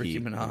or Dickie. Ricky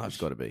Minaj. It's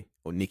got to be.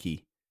 Or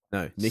Nicki.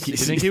 No, Nicki. You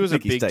think he was a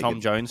Nicki's big taken.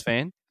 Tom Jones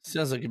fan?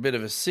 Sounds like a bit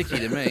of a sickie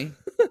to me.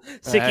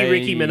 Sicky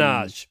Ricky Hey.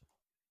 Minaj.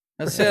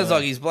 That sounds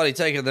like he's bloody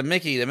taking the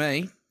Mickey to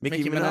me.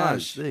 Mickey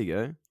Minaj. There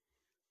you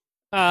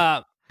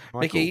go.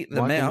 Mickey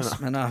the Michael Mouse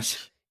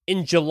Minaj.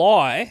 In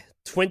July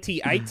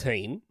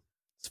 2018,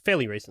 it's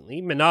fairly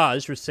recently,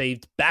 Minaj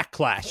received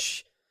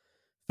backlash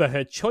for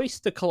her choice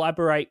to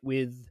collaborate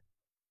with,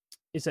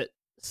 is it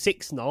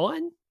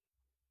 6ix9ine?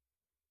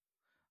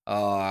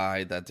 Oh, I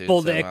hate that dude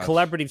For so their much.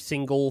 collaborative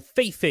single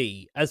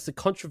Fifi, as the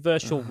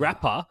controversial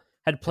rapper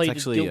had pleaded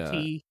actually,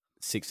 guilty.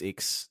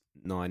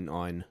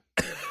 6X99.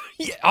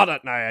 Yeah, I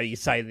don't know how you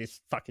say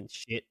this fucking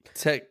shit.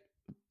 Tech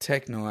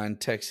 9,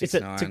 Tech Is it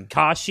 69.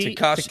 Takashi?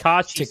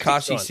 Takashi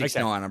 6ix9ine.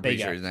 69, I'm there pretty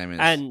you sure go. his name is.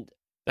 And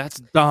That's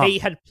dumb. he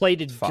had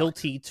pleaded Fuck.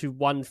 guilty to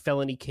one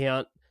felony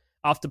count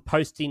after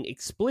posting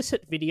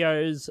explicit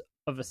videos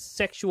of a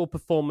sexual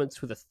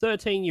performance with a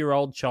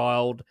 13-year-old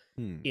child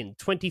in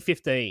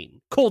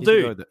 2015. Cool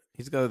dude.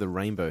 He's got the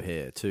rainbow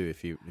hair too.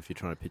 If you're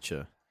trying to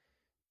picture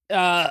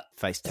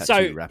face tattoo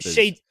So rappers.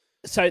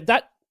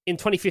 that in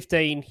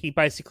 2015, he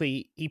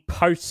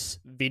posts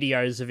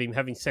videos of him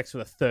having sex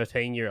with a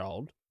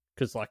 13-year-old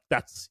because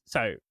that's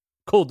so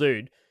cool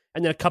dude.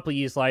 And then a couple of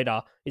years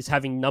later is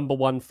having number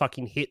one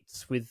fucking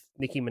hits with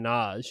Nicki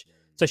Minaj.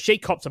 So she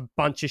cops a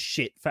bunch of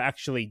shit for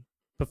actually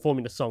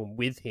performing a song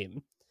with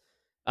him.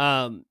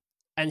 And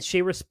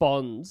she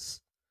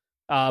responds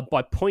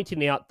by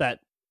pointing out that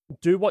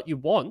Do What You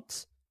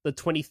Want, the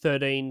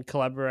 2013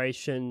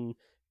 collaboration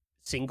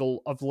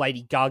single of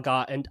Lady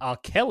Gaga and R.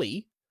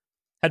 Kelly,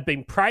 had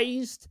been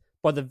praised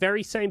by the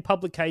very same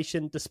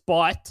publication,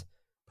 despite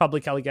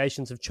public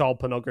allegations of child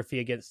pornography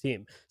against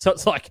him. So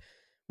it's like,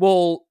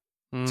 well,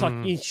 it's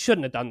like, you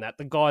shouldn't have done that.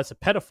 The guy's a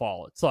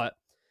pedophile. It's like,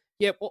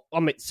 yeah, well, I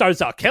mean,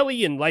 so's R.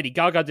 Kelly, and Lady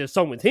Gaga did a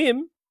song with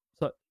him.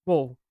 It's like,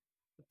 well,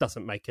 it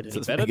doesn't make it any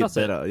better, does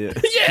it? Yeah.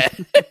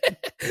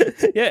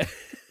 Yeah. Yeah.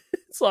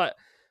 It's like,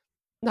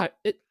 no,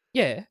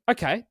 yeah,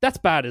 okay, that's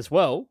bad as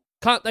well.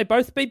 Can't they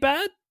both be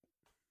bad?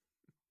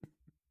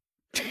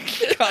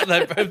 Can't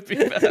they both be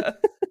bad?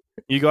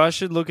 You guys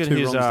should look at Two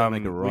his wrongs don't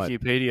make a right.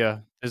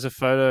 Wikipedia. There's a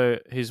photo,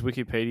 his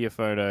Wikipedia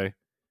photo.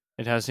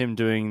 It has him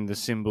doing the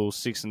symbol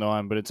 6 and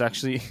 9, but it's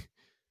actually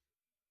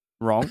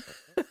wrong.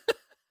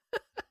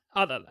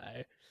 I don't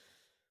know.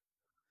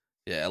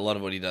 Yeah, a lot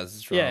of what he does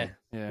is wrong. Yeah.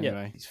 Yeah,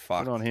 anyway. He's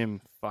fucked. Good on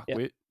him,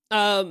 fuckwit.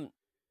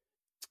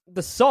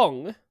 The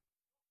song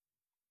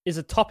is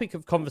a topic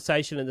of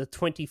conversation in the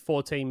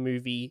 2014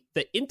 movie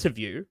The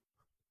Interview.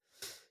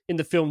 In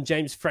the film,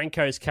 James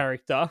Franco's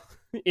character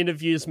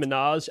interviews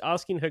Minaj,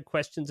 asking her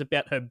questions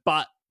about her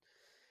butt.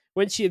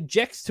 When she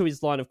objects to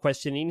his line of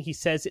questioning, he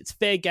says it's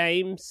fair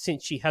game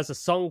since she has a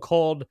song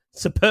called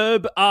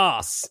Superb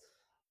Ass.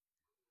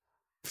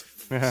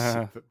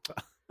 That's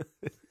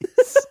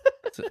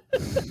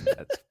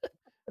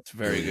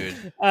very good.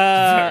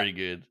 Very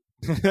good.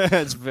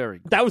 It's very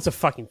good. That was a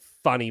fucking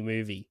funny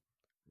movie.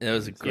 It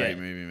was a great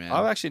movie, man.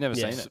 I've actually never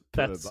seen it.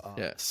 That's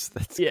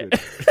That's yeah. good.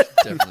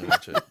 Definitely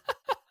watch it.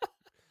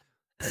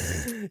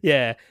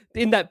 Yeah.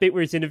 In that bit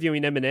where he's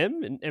interviewing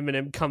Eminem and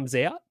Eminem comes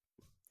out.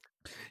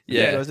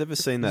 Yeah. You guys ever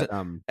seen that?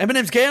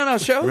 Eminem's gay on our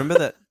show.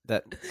 Remember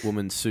that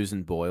woman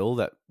Susan Boyle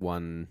that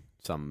won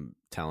some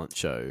talent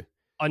show?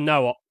 I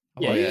know it.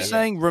 Why are you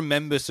saying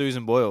remember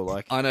Susan Boyle?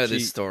 Like I know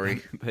this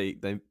story.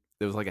 There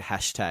was like a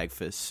hashtag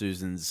for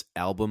Susan's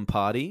album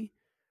party,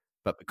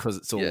 but because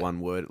it's all one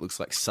word, it looks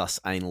like sus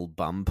anal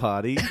bum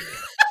party.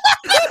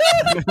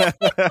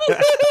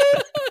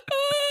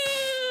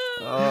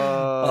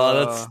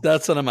 Oh,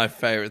 that's one of my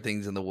favorite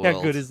things in the world.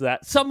 How good is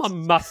that?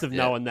 Someone must have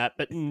known that,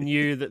 but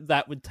knew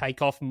that would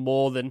take off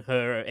more than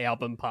her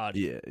album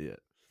party.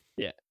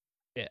 Yeah.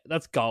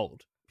 That's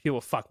gold, pure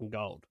fucking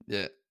gold.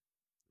 Yeah,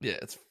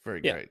 it's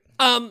very great.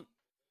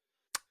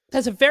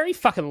 There's a very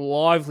fucking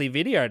lively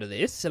video to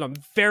this, and I'm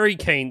very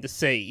keen to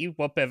see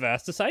what Bev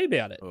has to say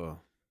about it. Oh,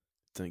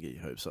 don't get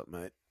your hopes up,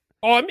 mate.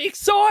 I'm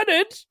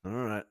excited. All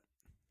right.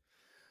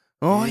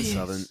 Oh, Yeah, yes.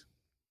 Southern.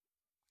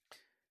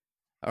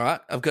 All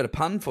right, I've got a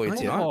pun for you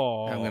tonight.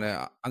 Oh. I'm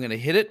gonna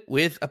hit it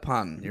with a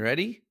pun. You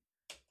ready?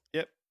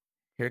 Yep.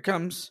 Here it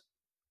comes.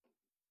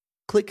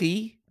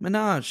 Clicky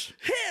Minaj.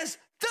 Here's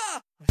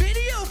the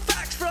video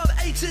facts from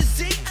A to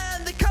Z,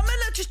 and they're coming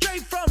at you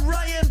straight from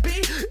Ryan B.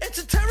 It's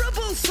a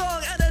terrible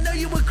song, and I know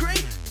you agree.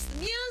 It's the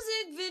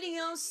music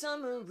video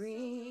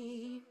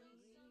summary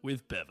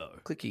With Bevo.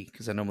 Clicky,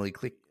 because I normally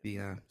click the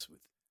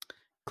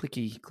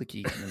clicky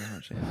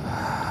Minaj.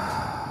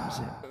 That was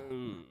it.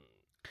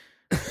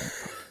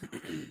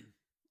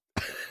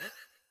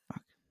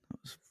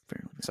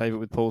 Save it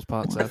with Paul's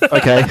part, Seth.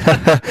 Okay.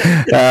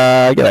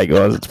 G'day,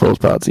 guys. It's Paul's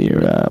Parts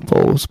here.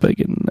 Paul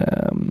speaking.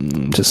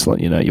 Just to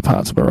let you know, your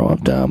parts have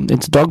arrived.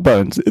 It's dog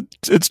bones.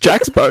 It's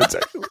Jack's bones,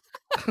 actually.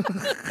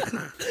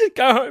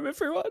 Go home,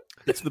 everyone.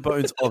 It's the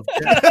bones of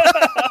Jack.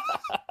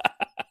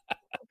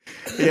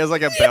 He has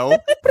like a bell. Oh,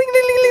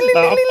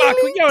 fuck,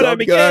 we're going home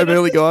Go again. home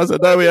early, guys. I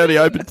know we only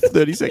opened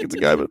 30 seconds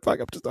ago, but fuck,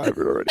 I'm just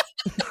over it already.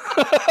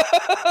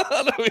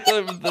 I know we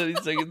opened 30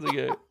 seconds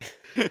ago.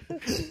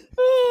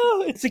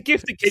 Oh, it's a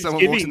gift that keeps Someone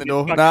giving. walks in the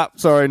door. Fuck, Nah,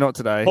 sorry, not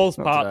today. Paul's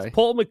Not parts. today.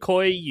 Paul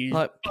McCoy, you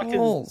Like, fucking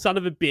Paul. son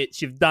of a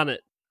bitch. You've done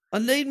it. I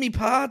need me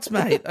parts,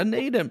 mate. I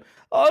need them.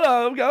 Oh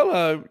no, I'm going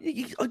home.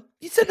 You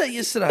said that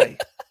yesterday.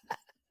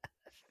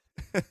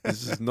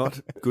 This is not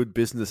good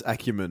business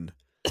acumen.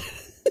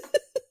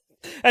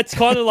 It's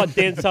kind of like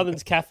Dan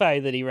Southern's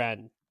cafe that he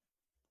ran.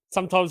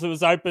 Sometimes it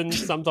was open,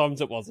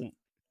 sometimes it wasn't.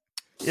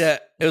 Yeah,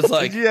 it was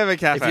like Did you have a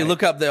cafe? if you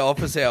look up their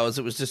office hours,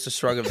 it was just a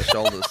shrug of the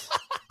shoulders.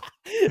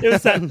 It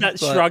was that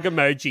shrug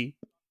emoji.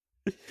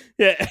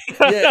 Yeah.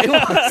 Yeah, it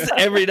was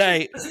every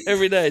day,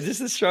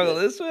 just a struggle.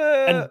 This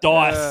And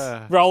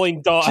dice, rolling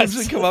Chips dice.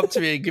 would come up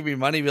to me and give me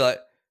money, and be like,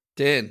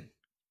 Dan,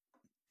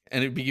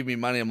 and he'd be giving me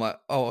money. I'm like,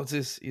 oh, what's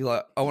this? He's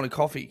like, I want a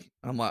coffee.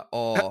 I'm like,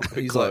 oh,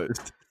 he's like,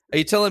 Closed. are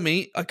you telling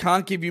me I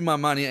can't give you my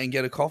money and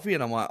get a coffee?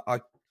 And I'm like, I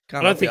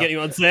can't. I don't think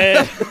anyone's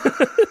there.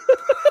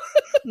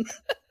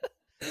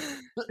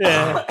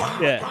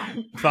 Yeah.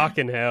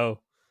 Fucking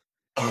hell.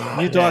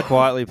 You die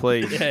quietly,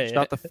 please. Yeah,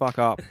 Shut the fuck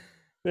up.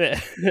 Yeah.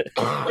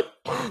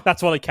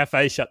 That's why the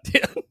cafe shut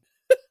down.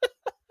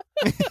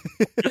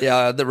 Yeah,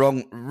 I had the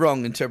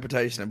wrong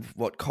interpretation of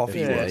what coffee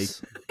Yeah.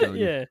 was.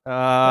 Yeah.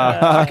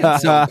 I can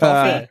sell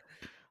coffee.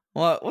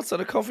 What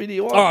sort of coffee do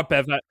you want? All right,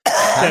 Bevo.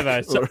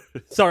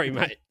 Sorry,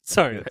 mate.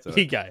 Sorry, mate. all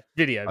You go.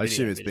 Video. I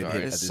assume it's video. been hit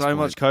at There's this so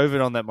much point.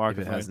 COVID on that If it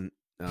microphone. hasn't,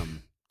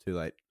 too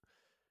late.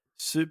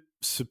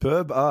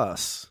 Superb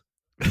ass.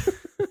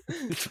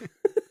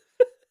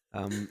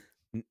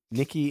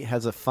 Nicki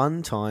has a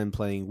fun time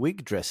playing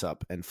wig dress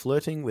up and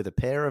flirting with a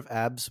pair of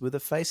abs with a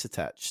face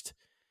attached.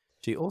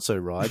 She also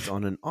rides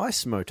on an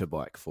ice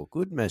motorbike for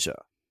good measure.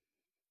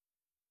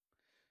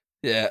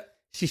 Yeah.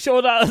 She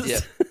sure does. Yeah.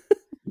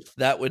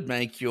 That would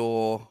make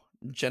your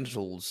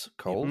genitals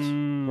cold.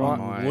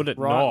 Right, would it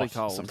rightly not?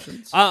 cold.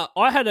 Assumptions.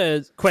 I had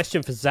a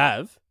question for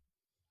Zav.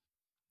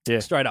 Yeah.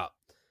 Straight up.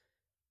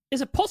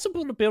 Is it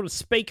possible to build a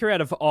speaker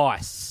out of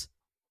ice?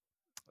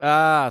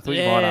 I thought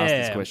you might ask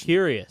this I'm question.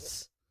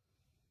 curious.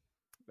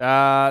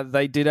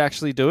 They did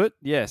actually do it,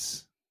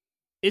 yes.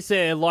 Is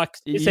there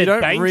You there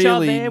don't danger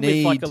really there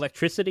with like need-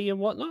 electricity and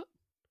whatnot?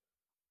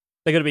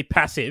 They're going to be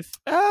passive.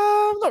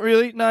 Not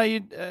really.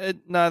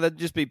 No, they'd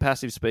just be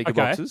passive speaker Okay.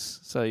 boxes.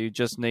 So you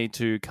just need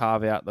to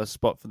carve out the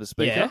spot for the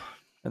speaker Yeah.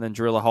 and then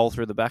drill a hole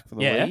through the back for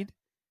the Yeah. lead.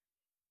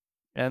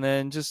 And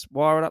then just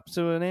wire it up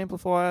to an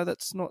amplifier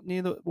that's not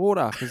near the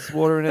water, because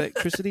water and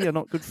electricity are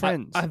not good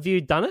friends. Have you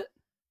done it?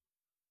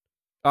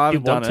 I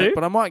haven't want done it, to?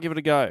 but I might give it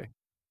a go.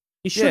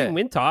 You should Yeah. in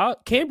winter.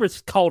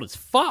 Canberra's cold as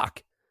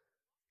fuck.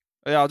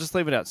 Yeah, I'll just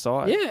leave it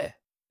outside. Yeah.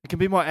 It can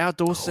be my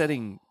outdoor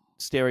setting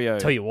stereo.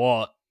 Tell you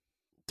what,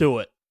 do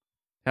it.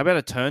 How about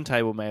a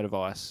turntable made of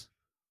ice?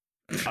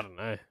 I don't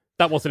know.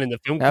 That wasn't in the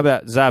film. How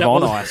about Zav That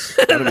on wasn't- ice?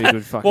 That'd be a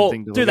good fucking well,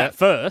 thing to do look that at.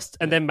 first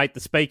and then make the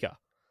speaker.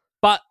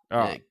 But All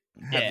right.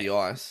 Have Yeah. the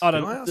ice. I Can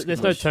I don't. ask There's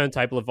a no question?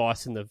 turntable of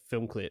ice in the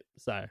film clip,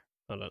 so I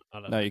don't.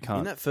 No, you In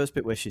can't. that first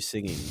bit where she's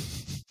singing,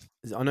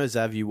 I know,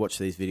 Zav, you watch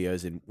these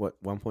videos in,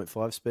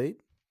 1.5 speed?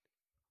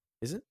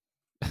 Is it?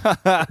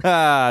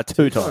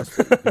 2 times.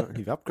 No,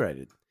 you've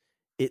upgraded.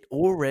 It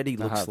already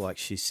I looks have. like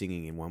she's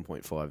singing in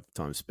 1.5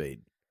 times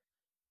speed.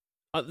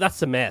 That's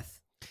the math.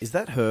 Is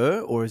that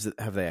her, or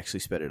have they actually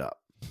sped it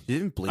up? She's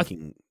even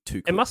blinking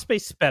too quick. It must be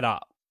sped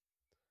up,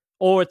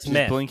 or it's She's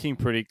meth. blinking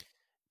pretty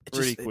It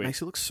just- quick. It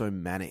makes it look so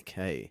manic,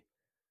 hey?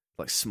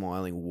 Like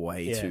smiling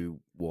way Yeah. too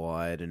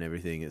wide and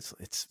everything. It's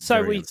So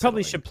very we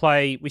probably unsettling. should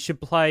play. We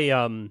should play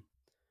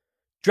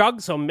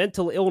drugs or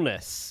mental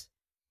illness.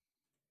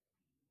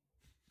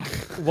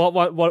 What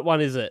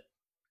one is it?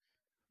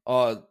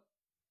 Oh,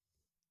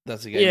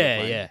 that's a game. Yeah,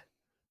 we're playing. yeah.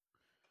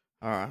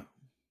 All right.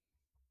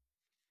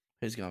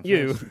 Who's going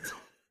You. first?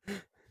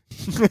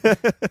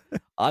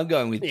 I'm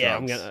going with Yeah,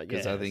 I'm drugs gonna-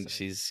 because yeah, I think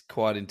she's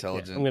quite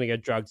intelligent. I'm going to go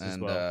drugs as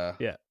And, well.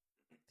 Yeah,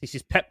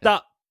 she's pepped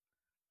up.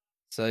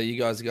 So you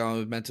guys are going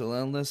with mental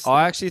illness?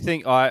 I actually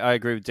think I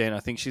agree with Dan. I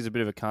think she's a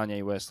bit of a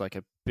Kanye West, like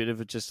a bit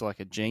of just like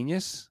a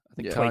genius. I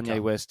think Yeah. Kanye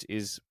Tweaker. West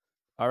is.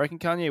 I reckon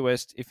Kanye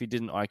West, if he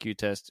did an IQ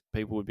test,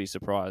 people would be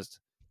surprised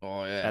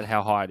Oh at yeah.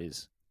 how high it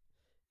is.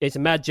 He's a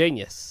mad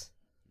genius,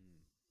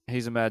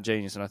 He's a mad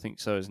genius, and I think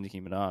so is Nicki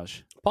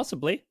Minaj.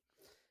 possibly.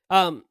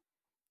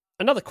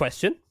 Another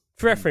question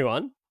for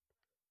everyone: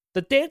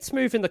 the dance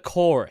move in the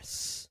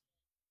chorus.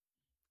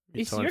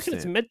 Your You reckon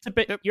it's timestamp. meant to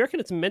be? You reckon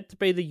it's meant to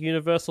be the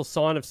universal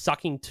sign of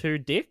sucking two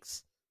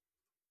dicks?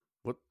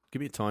 What? Give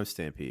me a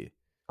timestamp here.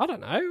 I don't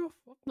know.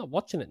 I'm not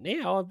watching it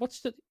now. I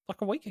watched it like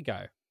a week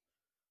ago.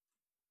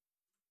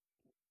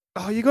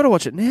 Oh, you got to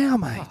watch it now, Oh,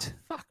 mate.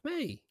 fuck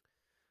me.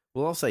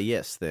 Well, I'll say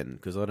yes then,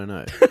 because I don't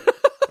know.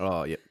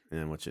 Oh, yep.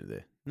 Yeah, watch it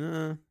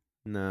there.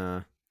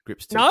 Nah.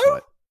 Grip's too No?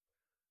 tight.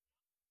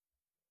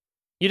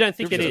 You don't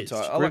think Grips it are is? tight.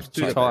 I like Grip's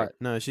too tight.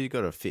 No, she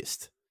got a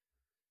fist.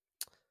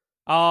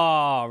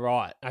 Oh,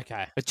 right.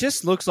 Okay. It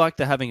just looks like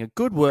they're having a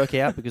good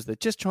workout because they're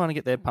just trying to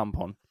get their pump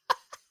on.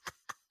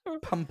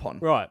 Pump on.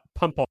 Right.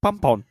 Pump on.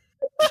 Pump on.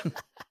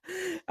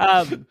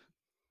 Do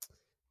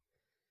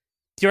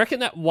you reckon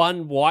that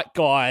one white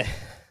guy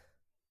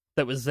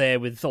that was there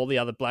with all the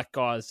other black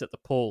guys at the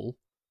pool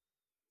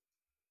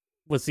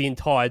was the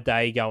entire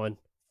day going,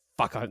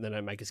 fuck, I hope they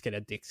don't make us get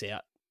our dicks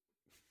out?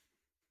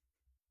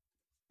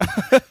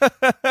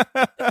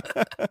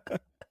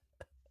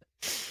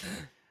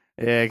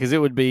 Yeah, because it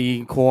would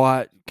be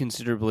quite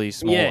considerably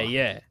smaller. Yeah,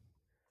 yeah.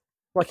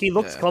 Like he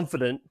looks Yeah.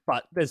 confident,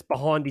 but there's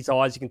behind his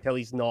eyes, you can tell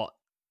he's not.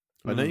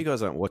 I know you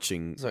guys aren't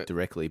watching So-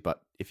 directly,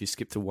 but if you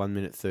skip to 1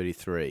 minute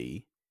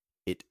 33,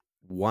 it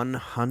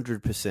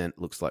 100%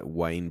 looks like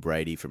Wayne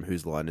Brady from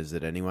Whose Line Is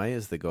It Anyway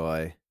as the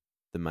guy,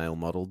 the male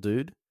model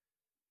dude.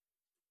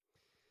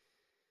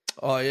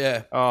 Oh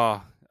yeah.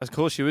 Oh, of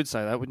course you would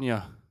say that, wouldn't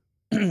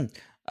you?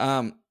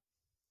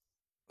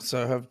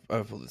 So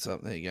I've pulled this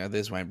up. There you go.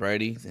 There's Wayne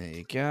Brady. There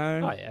you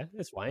go. Oh, yeah,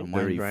 that's Wayne. Wayne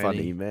Very Brady.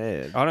 funny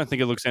man. I don't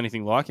think it looks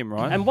anything like him,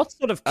 right? And what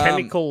sort of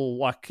chemical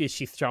like is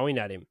she throwing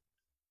at him?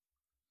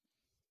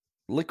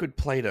 Liquid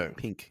Play-Doh.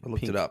 Pink. I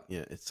looked pink. it up.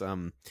 Yeah, it's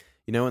you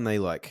know when they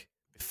like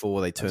before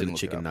they turn didn't the look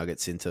it chicken up.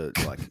 nuggets into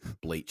like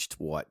bleached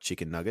white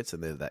chicken nuggets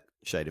and they're that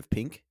shade of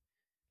pink?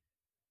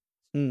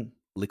 Mm.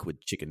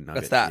 Liquid chicken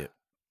nugget. that. yeah.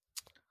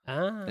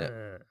 Ah.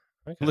 Yeah.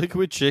 Okay.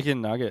 Liquid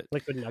chicken nugget.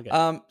 Liquid nugget.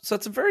 So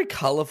it's a very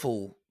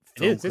colourful It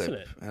film is, clip, isn't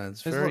it? and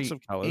it's There's very lots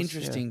of colours,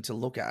 interesting to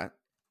look at.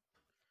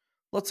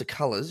 Lots of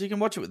colours. You can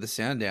watch it with the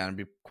sound down and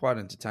be quite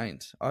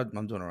entertained.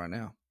 I'm doing it right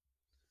now.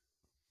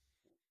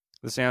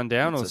 The sound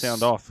down or the It's a sound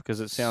s- off?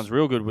 Because it sounds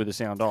real good with the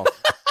sound off.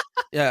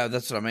 Yeah,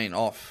 that's what I mean.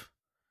 Off.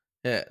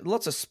 Yeah,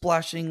 lots of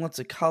splashing, lots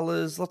of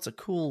colours, lots of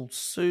cool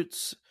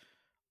suits,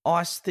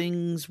 ice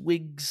things,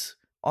 wigs,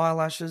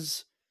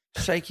 eyelashes,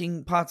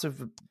 shaking parts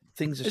of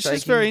things are It's shaking.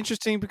 just very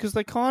interesting because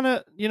they kind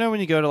of, when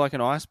you go to like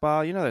an ice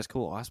bar, those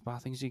cool ice bar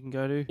things you can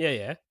go to,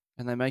 Yeah.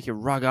 and they make you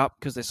rug up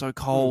because they're so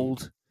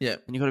cold. Yeah.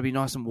 And you got to be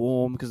nice and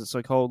warm because it's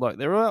so cold. Like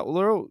they're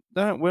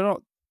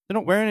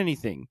not wearing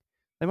anything.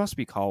 They must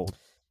be cold.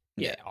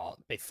 Yeah,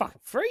 they're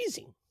fucking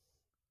freezing.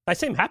 They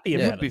seem happy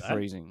It about would be it. Though.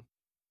 freezing.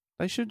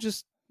 They should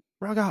just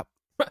rug up.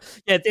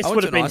 Yeah, this I went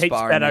would to have an been ice heaps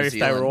bar in better New if they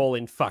were Zealand. all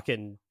in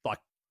fucking like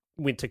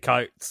winter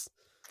coats.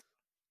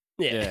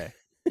 Yeah.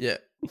 Yeah.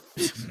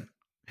 I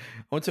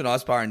went to an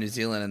ice bar in New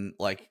Zealand and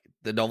like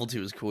the novelty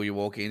was cool. You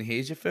walk in,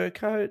 here's your fur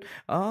coat.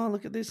 Oh,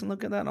 look at this and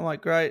look at that. And I'm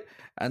like, great.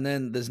 And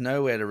then there's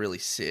nowhere to really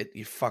sit.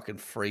 You fucking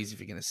freeze if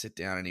you're going to sit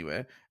down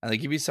anywhere. And they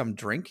give you some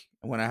drink.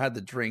 And when I had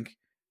the drink,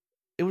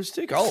 it was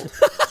too cold.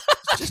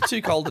 It's just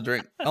too cold to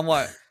drink. I'm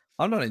like,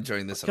 I'm not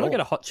enjoying this Can at I all. get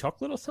a hot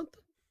chocolate or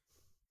something?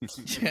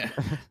 Yeah.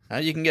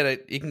 You can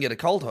get a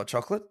cold hot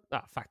chocolate.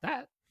 Ah, fuck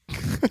that.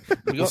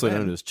 We got Also that.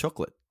 known as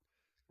chocolate.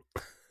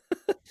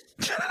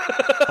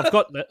 I've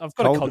got a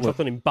Cold cold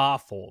chocolate in bar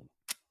form.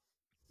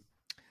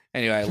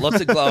 Anyway, lots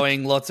of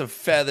glowing, lots of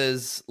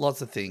feathers,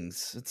 lots of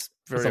things. It's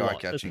very There's a lot,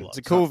 eye-catching. there's a lot. It's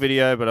a cool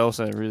video, but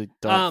also really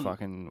don't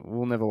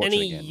we'll never watch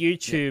Any it again.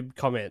 YouTube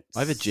comments? I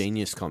have a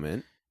genius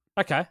comment.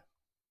 Okay.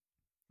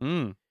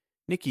 Mm.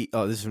 Nicki,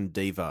 this is from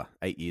Diva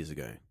 8 years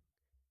ago.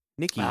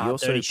 Nicki, Ah, you're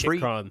so dirty shit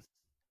crime.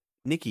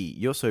 Nicki,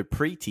 you're so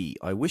pretty.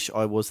 I wish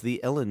I was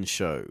the Ellen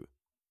show.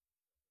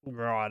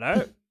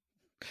 Righto.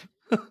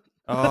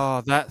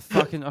 Oh, that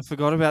fucking... I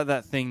forgot about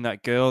that thing,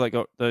 that girl that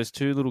got... Those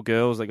two little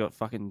girls that got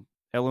fucking...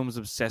 Ellen was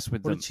obsessed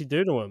with What them. did she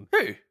do to him?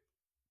 Who?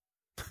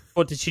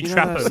 Or did she You know,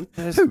 trap there's- him?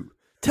 there's- Who?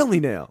 Tell me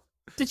now.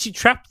 Did she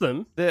trap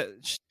them?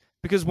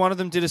 Because one of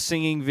them did a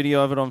singing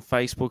video of it on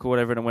Facebook or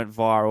whatever and it went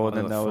viral and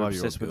then they were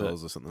obsessed with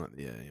girls it. or something like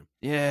that. Yeah.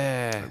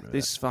 Yeah, remember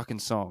this fucking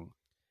song.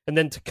 And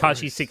then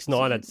Tekashi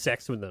 6ix9ine had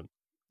sex with them.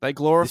 They This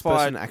glorified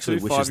person actually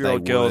two wishes they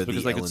 5-year-old girls were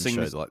because the they could Ellen sing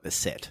show, this. like the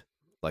set.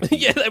 Like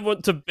Yeah, they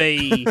want to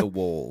be. the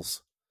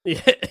walls. Yeah.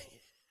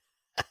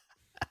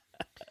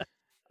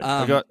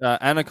 I got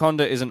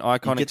Anaconda is an You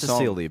iconic get to song.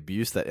 see all the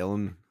abuse that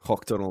Ellen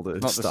hocked on all the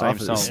Not the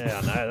staffers. same song. Yeah,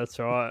 I know, that's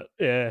right.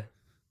 Yeah.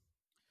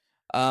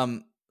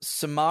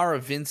 Samara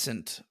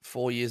Vincent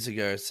 4 years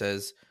ago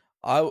says,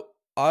 I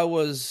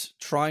was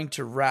trying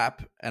to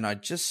rap and I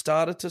just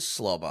started to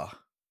slobber.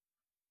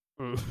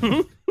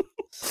 Mhm.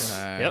 So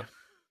Yep.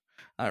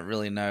 I don't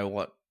really know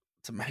what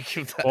to make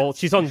of that. Well,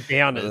 she's on Whether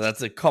downers.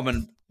 that's a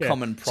common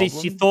problem. She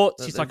thought,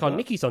 that she's they've like, oh, got.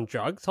 Nicki's on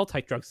drugs. I'll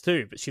take drugs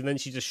too. But then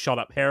she just shot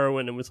up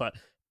heroin and was like,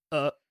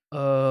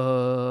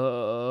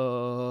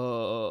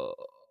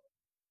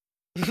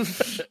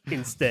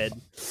 instead.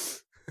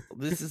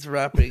 This is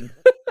rapping.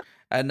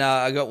 And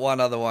I got one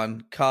other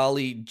one.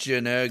 Carly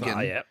Jernergan.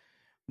 Oh,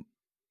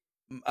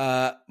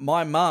 yeah.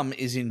 My mum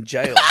is in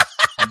jail.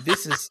 and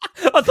this is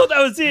I thought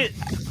that was it.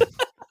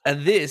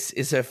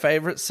 her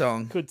favorite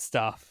song. Good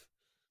stuff.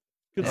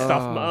 Good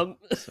stuff, Oh. Mum.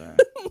 So,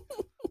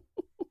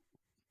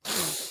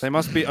 They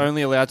must be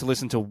only allowed to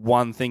listen to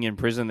one thing in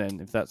prison then,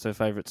 if that's her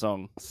favourite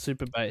song.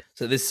 Super bass.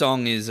 so this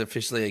song is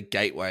officially a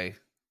gateway.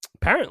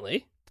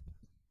 Apparently.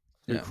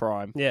 Through Yeah.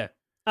 crime. Yeah.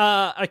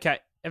 Okay.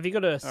 Have you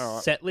got a All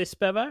right. set list,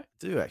 Bevo?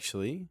 Do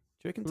actually. Do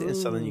you reckon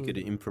there's something you could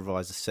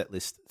improvise a set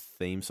list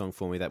theme song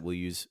for me that we'll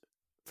use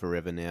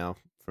forever now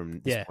from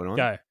this Yeah. point on?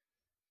 Go.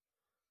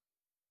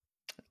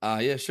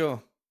 Yeah,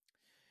 sure.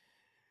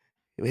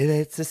 Well,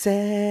 it's a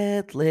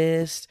set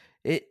list.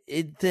 That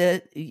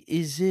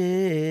is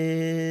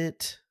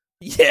it.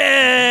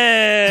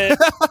 Yeah.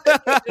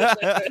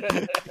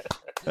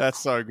 That's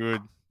so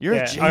good. You're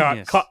yeah. a genius. All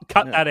right. Cut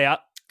Yeah. that out.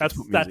 That's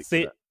Put music to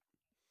it.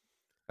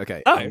 that.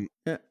 Okay.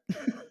 Oh.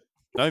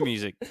 No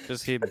music,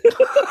 just him.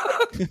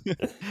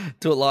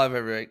 Do it live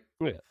every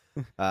week.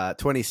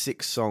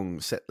 26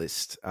 song set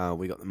list.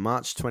 We got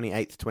March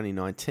 28th,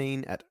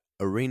 2019 at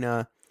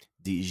Arena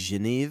de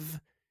Genève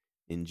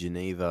in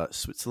Geneva,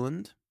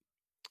 Switzerland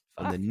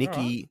on the Fuck,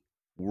 Nicki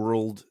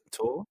World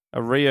Tour.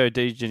 A Rio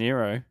de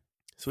Janeiro.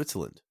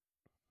 Switzerland.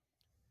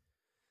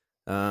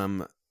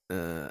 March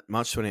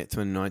 28th,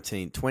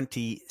 2019,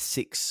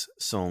 26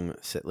 song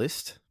set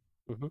list.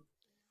 Mhm.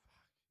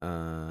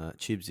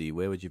 Chibsy,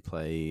 where would you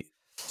play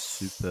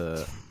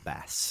super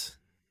bass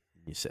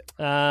in your set?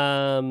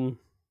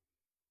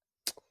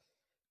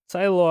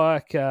 Say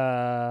like Say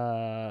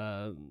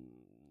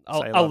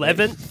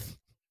 11th.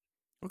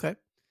 Okay.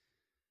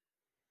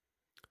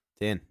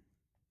 Dan.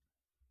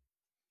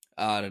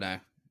 I don't know.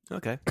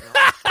 Okay.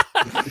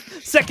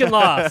 Second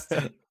last.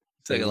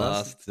 Second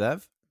last.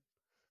 Zav?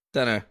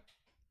 Don't know.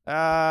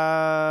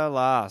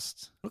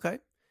 Last. Okay.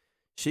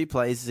 She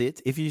plays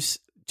it. If you,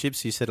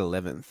 Chips, you said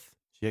 11th.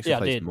 She actually Yeah, I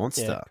plays did.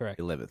 Monster. Yeah, correct.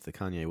 11th, the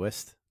Kanye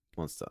West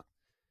Monster.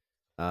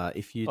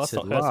 If you'd Oh, that's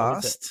said not her song,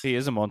 is it? last, He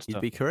is a monster.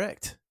 you'd be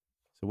correct.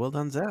 So well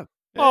done, Zav.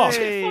 Oh,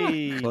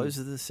 Hey.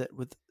 Closes the set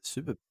with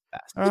super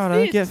bass. All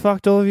right, get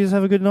fucked. All of you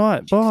have a good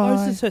night. Bye.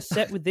 Closes her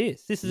set with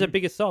this. This is her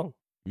biggest song.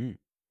 Mm.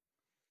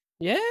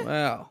 Yeah?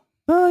 Wow.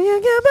 Oh,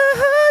 you got my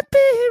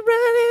heartbeat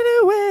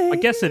running away.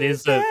 I guess it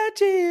is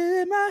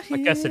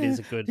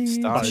a good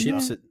Starships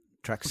poser. at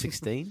track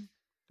 16.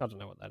 I don't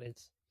know what that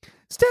is.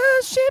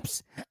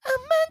 Starships are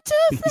meant to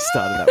You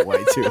started that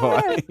way too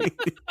high.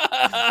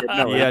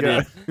 Yeah, I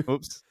did.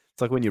 Oops.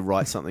 It's like when you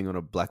write something on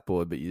a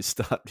blackboard, but you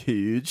start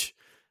huge,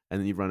 and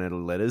then you run out of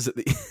letters at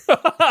the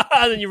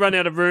And then you run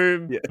out of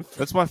room. Yeah.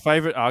 That's my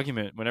favourite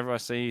argument whenever I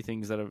see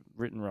things that are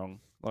written wrong,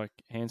 like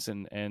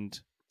Hanson and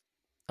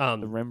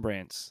the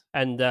Rembrandts.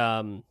 And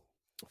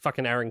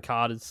fucking Aaron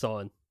Carter's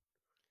sign.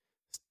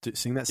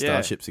 Sing that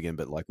Yeah. Starships again,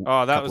 but like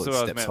Oh, that a couple was of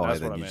what I steps meant. higher That's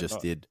than what I you meant. just Oh.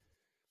 did.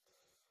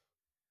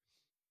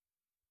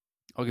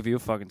 I'll give you a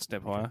fucking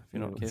step higher if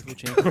you're not careful,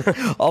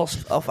 champ.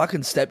 I'll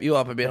fucking step you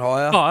up a bit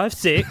higher. 5,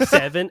 6,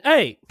 7,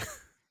 8 You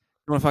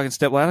want a fucking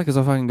step ladder? Because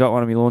I fucking got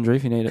one in my laundry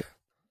if you need it.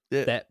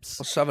 Yeah. steps.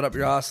 I'll shove it up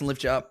your ass and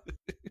lift you up.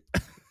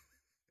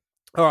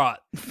 All right.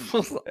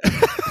 All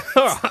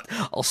right.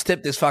 I'll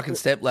step this fucking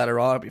step ladder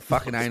right up your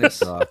fucking anus.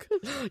 Fuck.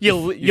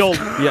 You'll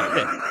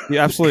Yeah, you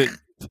absolute,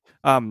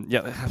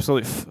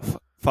 absolute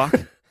fuck.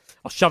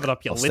 I'll shove it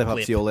up your I'll lip. step up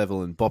to your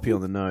level and bop you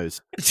on the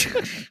nose.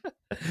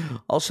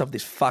 I'll shove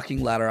this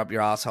fucking ladder up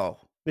your asshole.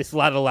 This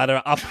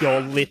ladder up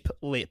your lip.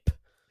 Do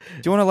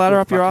you want a ladder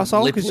up your Fucking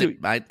asshole?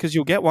 lip, mate. Because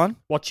you'll get one.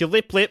 Watch your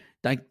lip.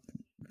 Don't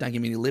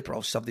give me any lip, or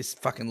I'll shove this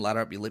fucking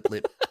ladder up your lip.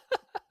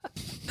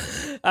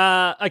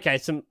 Okay, a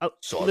Sideways.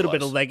 little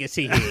bit of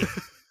legacy here.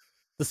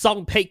 The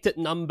song peaked at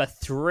number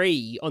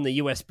 3 on the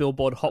US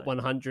Billboard Hot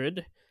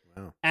 100,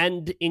 Wow.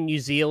 and in New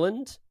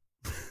Zealand,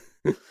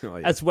 Oh, yeah.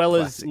 as well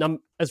Classic.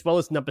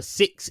 as number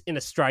 6 in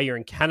Australia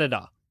and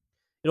Canada.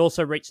 It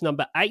also reached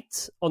number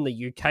 8 on the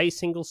UK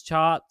singles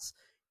charts.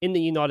 In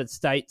the United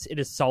States, it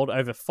has sold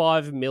over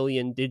 5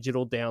 million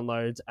digital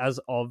downloads as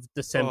of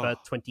December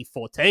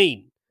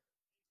 2014.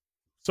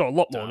 So a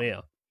lot more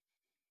now.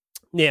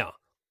 Now,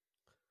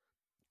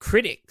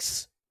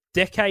 critics,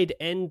 decade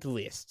end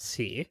lists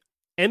here.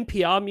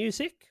 NPR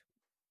Music,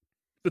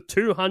 the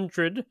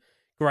 200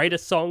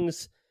 greatest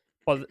songs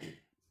by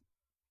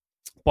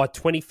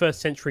 21st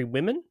century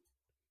women.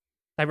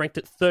 They ranked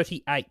at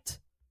 38.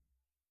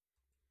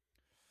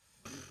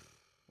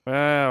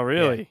 Wow,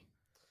 really?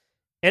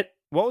 And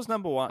What was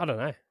number one? I don't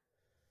know.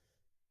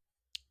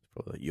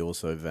 Probably like You're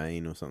So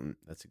Vain or something.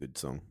 That's a good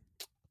song.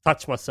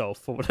 Touch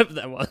Myself or whatever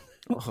that was.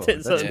 Oh,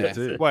 That's that's yeah. good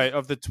too. Wait,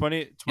 of the 20...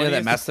 You know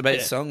that 20th masturbate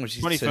yeah. song, which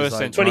 21st says like,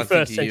 century. "When I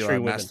think of 21st you, century I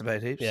women."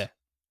 masturbate heaps. Yeah.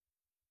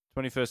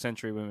 21st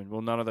century women.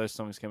 Well, none of those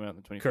songs came out in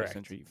the 21st Correct.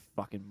 century, you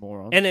fucking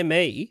moron.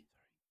 NME,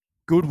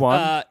 Good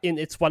one. in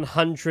its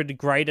 100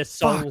 greatest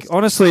Fuck, songs.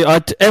 honestly,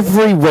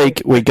 every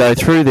week we go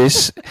through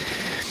this,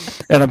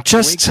 and I'm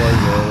just.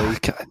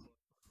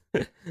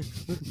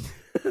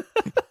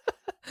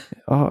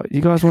 Oh,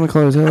 you guys want to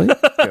close early?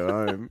 Go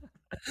home.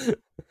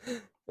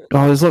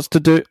 Oh, there's lots to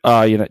do.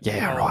 Oh,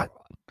 yeah, right.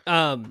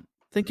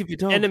 Think of your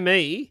dog.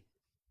 NME,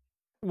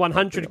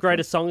 100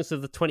 greatest songs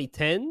of the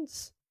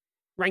 2010s,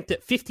 ranked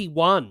at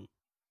 51.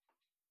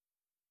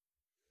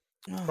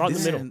 Right in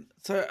the middle.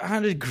 So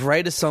 100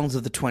 greatest songs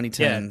of the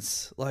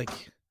 2010s. Like,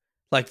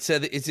 so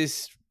is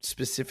this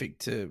specific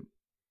to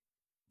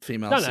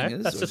female No,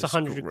 singers? that's or just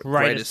 100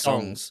 greatest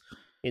songs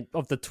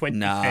of the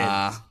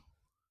 2010s.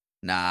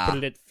 Nah. Put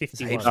it at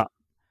 51.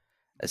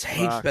 There's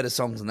heaps better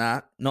songs than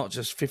that, not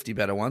just 50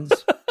 better ones.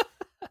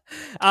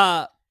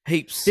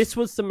 Heaps. This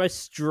was the most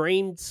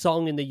streamed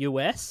song in the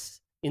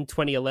US in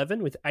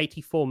 2011 with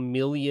 84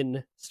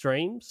 million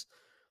streams.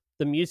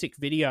 The music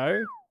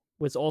video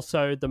was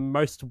also the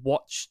most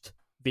watched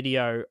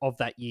video of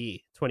that year,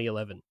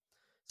 2011.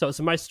 So it's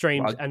the most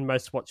streamed and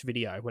most watched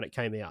video when it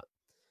came out.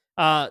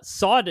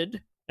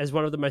 Cited as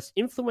one of the most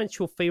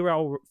influential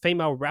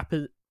female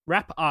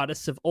rap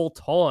artists of all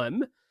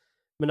time,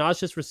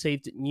 Minaj has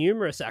received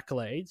numerous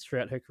accolades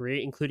throughout her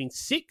career, including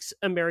 6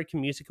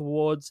 American Music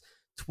Awards,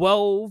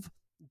 12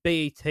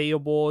 BET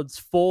Awards,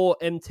 4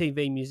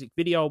 MTV Music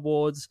Video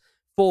Awards,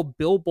 4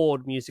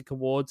 Billboard Music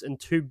Awards, and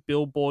 2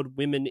 Billboard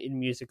Women in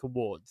Music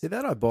Awards. See,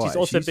 that I buy. She's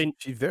also been...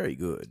 She's very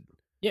good.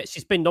 Yeah,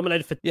 she's been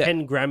nominated for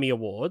 10 Grammy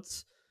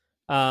Awards.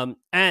 And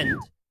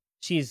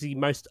she's the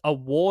most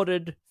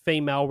awarded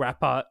female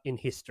rapper in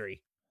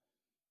history.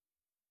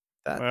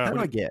 That Wow.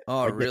 I get.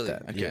 Oh, I get really?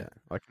 that. Okay. Yeah,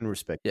 I can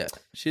respect Yeah,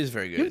 she's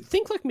very You'd good.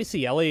 think like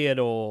Missy Elliott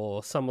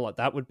or someone like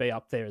that would be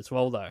up there as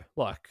well, though.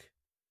 Like...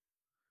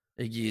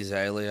 Iggy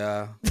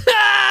Azalea.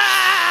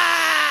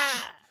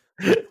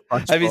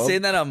 Punch Have you Bob.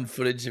 seen that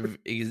footage of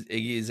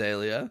Iggy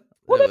Azalea?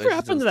 Whatever She's on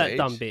happened to that stage?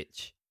 dumb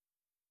bitch?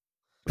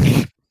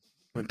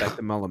 Went back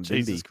to Mullumbimby.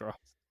 Jesus Christ.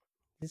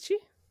 Did she?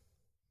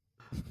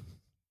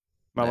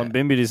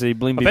 Mullumbimby to see I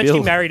Blimby bet Bill.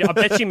 she married. I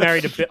bet she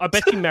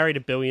married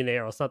a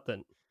billionaire or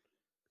something.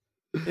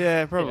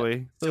 Yeah,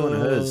 probably. Still on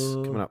hers.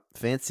 Coming up.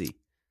 Fancy.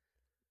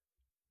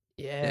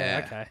 Yeah.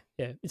 Yeah. Okay.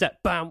 Yeah. Is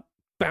that bow,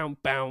 bow,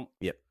 bow?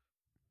 Yep.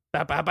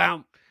 Bow, bow,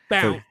 bow,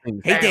 bow. First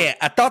things, Hey there,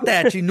 I thought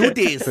that you knew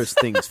this. first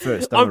things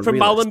first. I'm from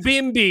realist.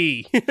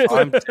 Mullumbimby.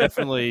 I'm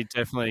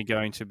definitely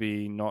going to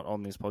be not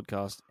on this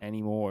podcast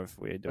anymore if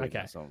we're doing Okay.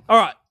 that song. All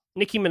right.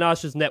 Nicki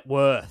Minaj's net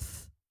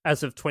worth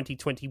as of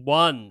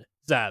 2021.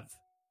 Zav.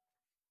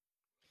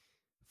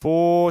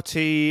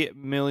 $40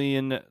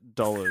 million.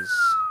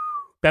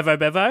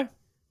 Bevo.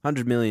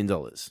 $100 million.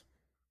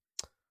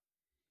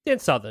 Dan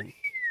Southern.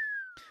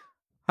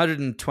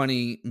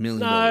 $120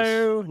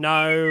 million.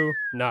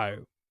 No.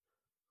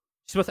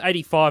 She's worth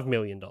 $85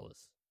 million.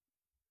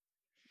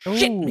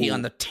 Shit me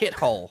on the tit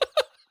hole.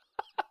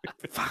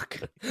 Fuck.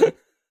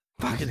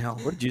 Fucking hell.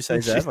 What did you say,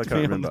 Zav? I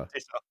can't remember.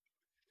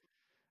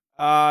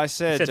 I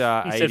said, He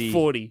 80. said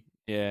 40.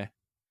 Yeah.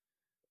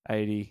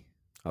 80.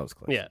 I was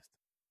close. Yeah.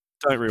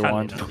 Don't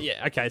rewind.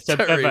 Yeah, okay. So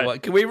Don't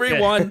rewind. Can we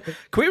rewind? Yeah.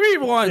 Can we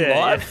rewind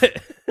live?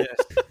 Yeah.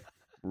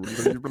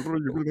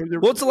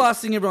 What's the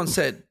last thing everyone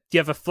said? Do you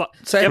have a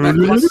Say do you have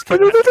a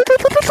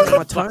it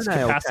My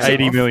toenail. capacity?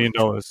 $80 million.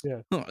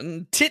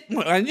 Tit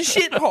on your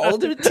shit hole.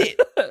 Do a tit.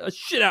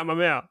 Shit out my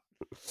mouth.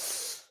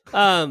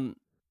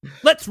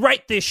 Let's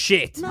rate this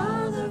shit.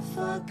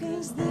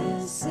 Motherfuckers,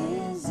 this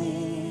is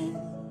it.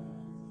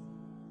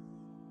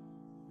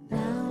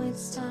 Now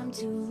it's time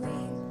to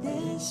rate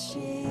this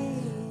shit.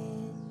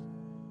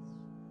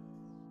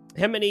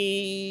 How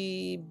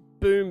many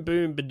boom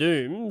boom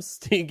badooms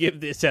do you give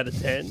this out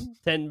of 10?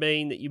 10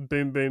 being that you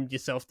boom boomed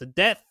yourself to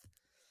death,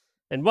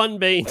 and 1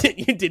 being that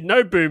you did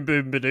no boom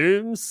boom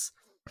badooms.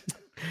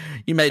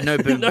 You made no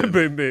boom. No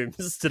boom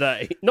booms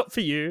today. Not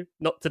for you.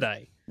 Not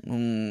today.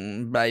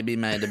 Baby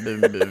made a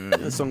boom boom.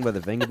 A song by the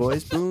Venga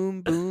Boys.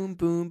 Boom, boom,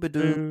 boom,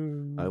 badoom.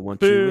 Boom, I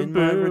want you in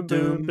my boom,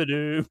 boom,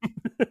 redoom.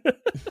 badoom.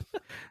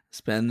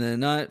 Spend the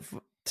night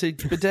to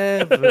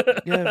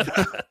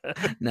Badeva.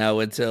 Now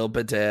until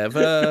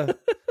Badeva.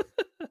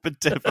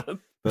 Badeva.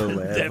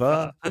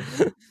 Forever.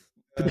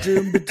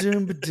 Badoom,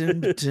 badoom,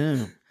 badoom,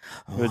 badoom.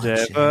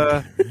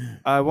 Whatever.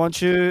 I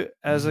want you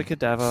as a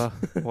cadaver.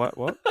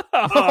 What?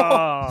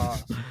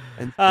 Ah.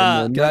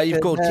 G'day,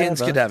 you've called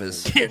Ken's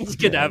cadavers. Ken's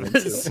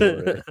cadavers.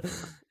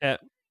 Yeah.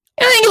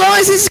 Hey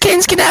guys, this is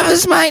Ken's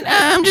Cadavers, mate.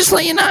 Just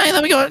let you know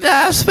that we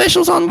got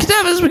specials on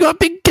cadavers. We got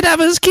big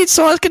cadavers,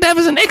 kid-sized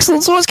cadavers, and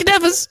excellent-sized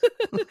cadavers.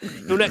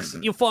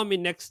 You'll find me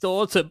next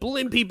door to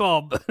Blimpy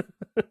Bob.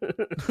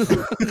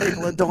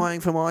 People are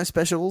dying for my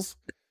specials.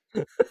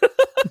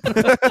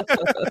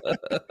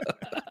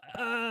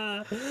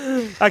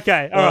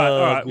 Okay, all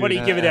right. What do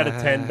you give it out of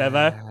 10,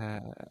 Bevo?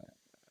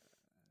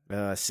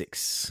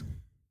 6.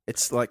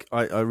 It's like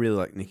I really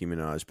like Nicki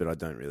Minaj, but I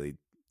don't really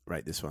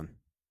rate this one.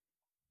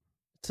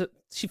 So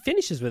she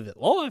finishes with it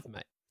live,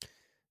 mate.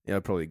 Yeah,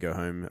 I'd probably go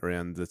home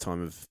around the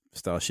time of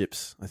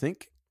Starships, I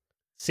think.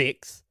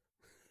 6.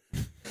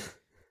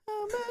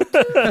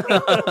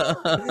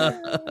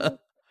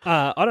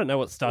 I don't know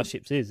what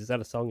Starships is. Is that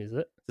a song, is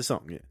it? It's a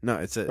song, yeah. No,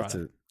 it's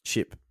a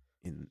ship.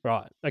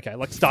 Right, okay,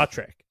 like Star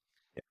Trek.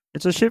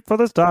 It's a ship for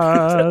the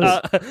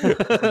stars.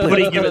 What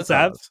do you give it,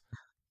 Sav?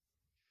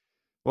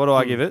 What do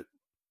I give it?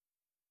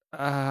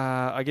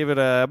 I give it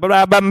a 4.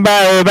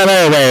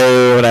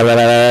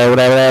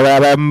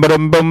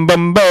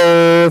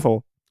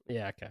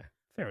 Yeah, okay.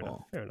 Fair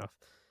enough.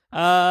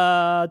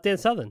 Dan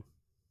Southern.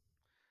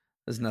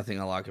 There's nothing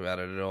I like about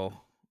it at all.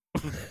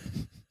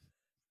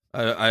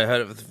 I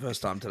heard it for the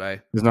first time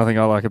today. There's nothing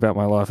I like about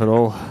my life at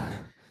all.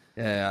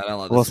 Yeah, I don't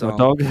like I this lost song. my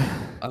dog.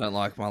 I don't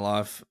like my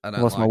life. I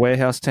don't Lost like my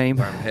warehouse team.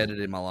 where I'm headed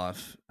in my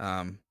life.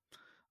 I'm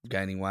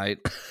gaining weight.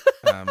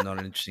 I'm not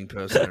an interesting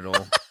person at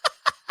all.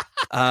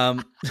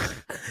 I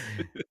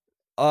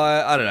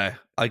don't know.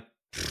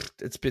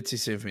 It's a bit too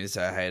soon for me to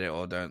say I hate it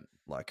or don't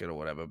like it or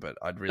whatever, but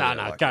I'd really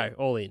like go. it.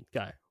 All in.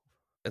 Go.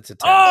 It's a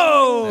 10.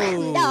 Oh! So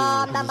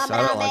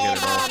I don't like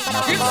it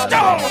at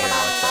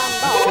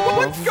all.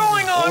 What's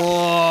going on?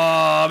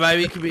 Oh,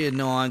 maybe it could be a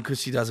 9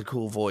 because she does a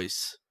cool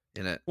voice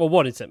in it. Well,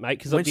 what is it, mate?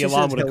 Because the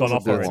alarm would have gone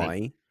off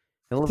already.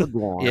 Hell of a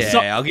guy.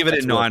 Yeah, I'll give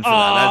it a 9 for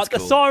that. That's the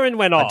cool. siren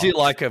went off. I do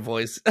like her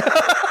voice.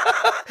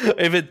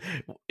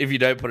 If you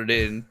don't put it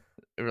in,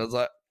 everyone's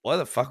like, why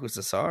the fuck was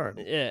the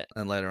siren? Yeah.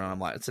 And later on, I'm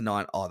like, it's a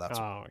 9. Oh, that's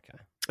okay.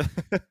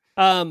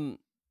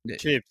 Yeah.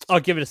 Chips. I'll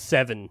give it a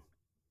 7.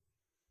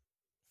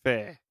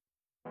 Fair.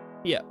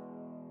 Yeah.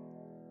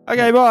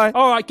 Okay, bye.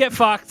 All right, get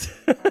fucked.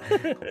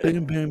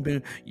 boom, boom,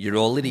 boom. You're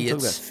all Talk about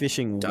idiots.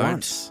 fishing Don't.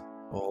 once.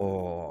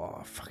 Oh,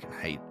 I fucking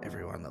hate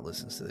everyone that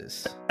listens to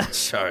this.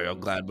 So I'm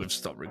glad we've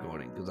stopped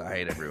recording because I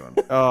hate everyone.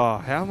 Oh,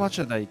 how much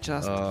are they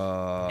just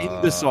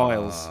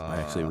imbeciles?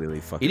 I actually really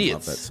fucking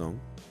idiots. love that song.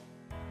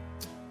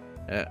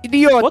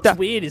 Idiot. What's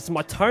weird is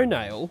my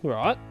toenail,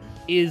 right,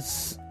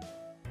 is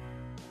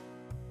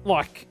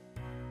like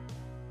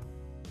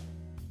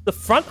the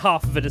front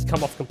half of it has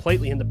come off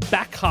completely and the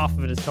back half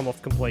of it has come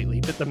off completely,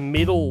 but the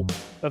middle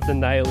of the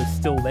nail is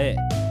still there.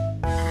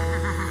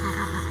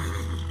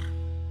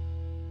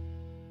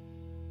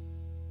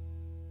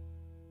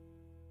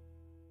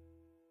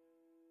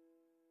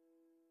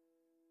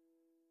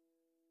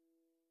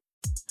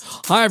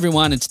 Hi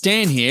everyone, it's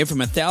Dan here from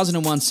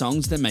 1001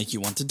 Songs That Make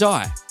You Want to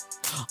Die.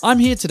 I'm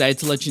here today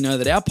to let you know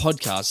that our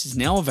podcast is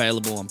now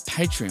available on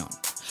Patreon.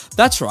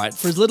 That's right,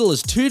 for as little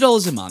as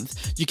 $2 a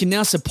month, you can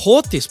now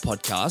support this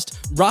podcast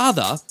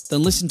rather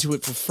than listen to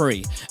it for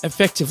free,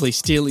 effectively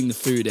stealing the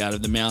food out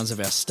of the mouths of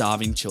our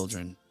starving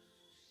children.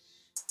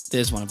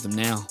 There's one of them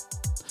now.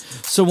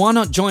 So why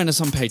not join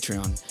us on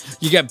Patreon?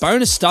 You get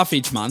bonus stuff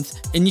each month,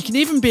 and you can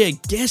even be a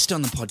guest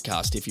on the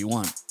podcast if you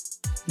want.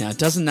 Now,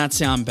 doesn't that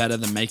sound better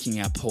than making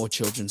our poor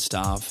children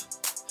starve?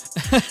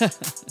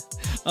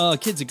 Oh,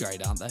 kids are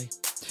great, aren't they?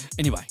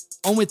 Anyway,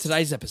 on with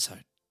today's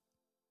episode.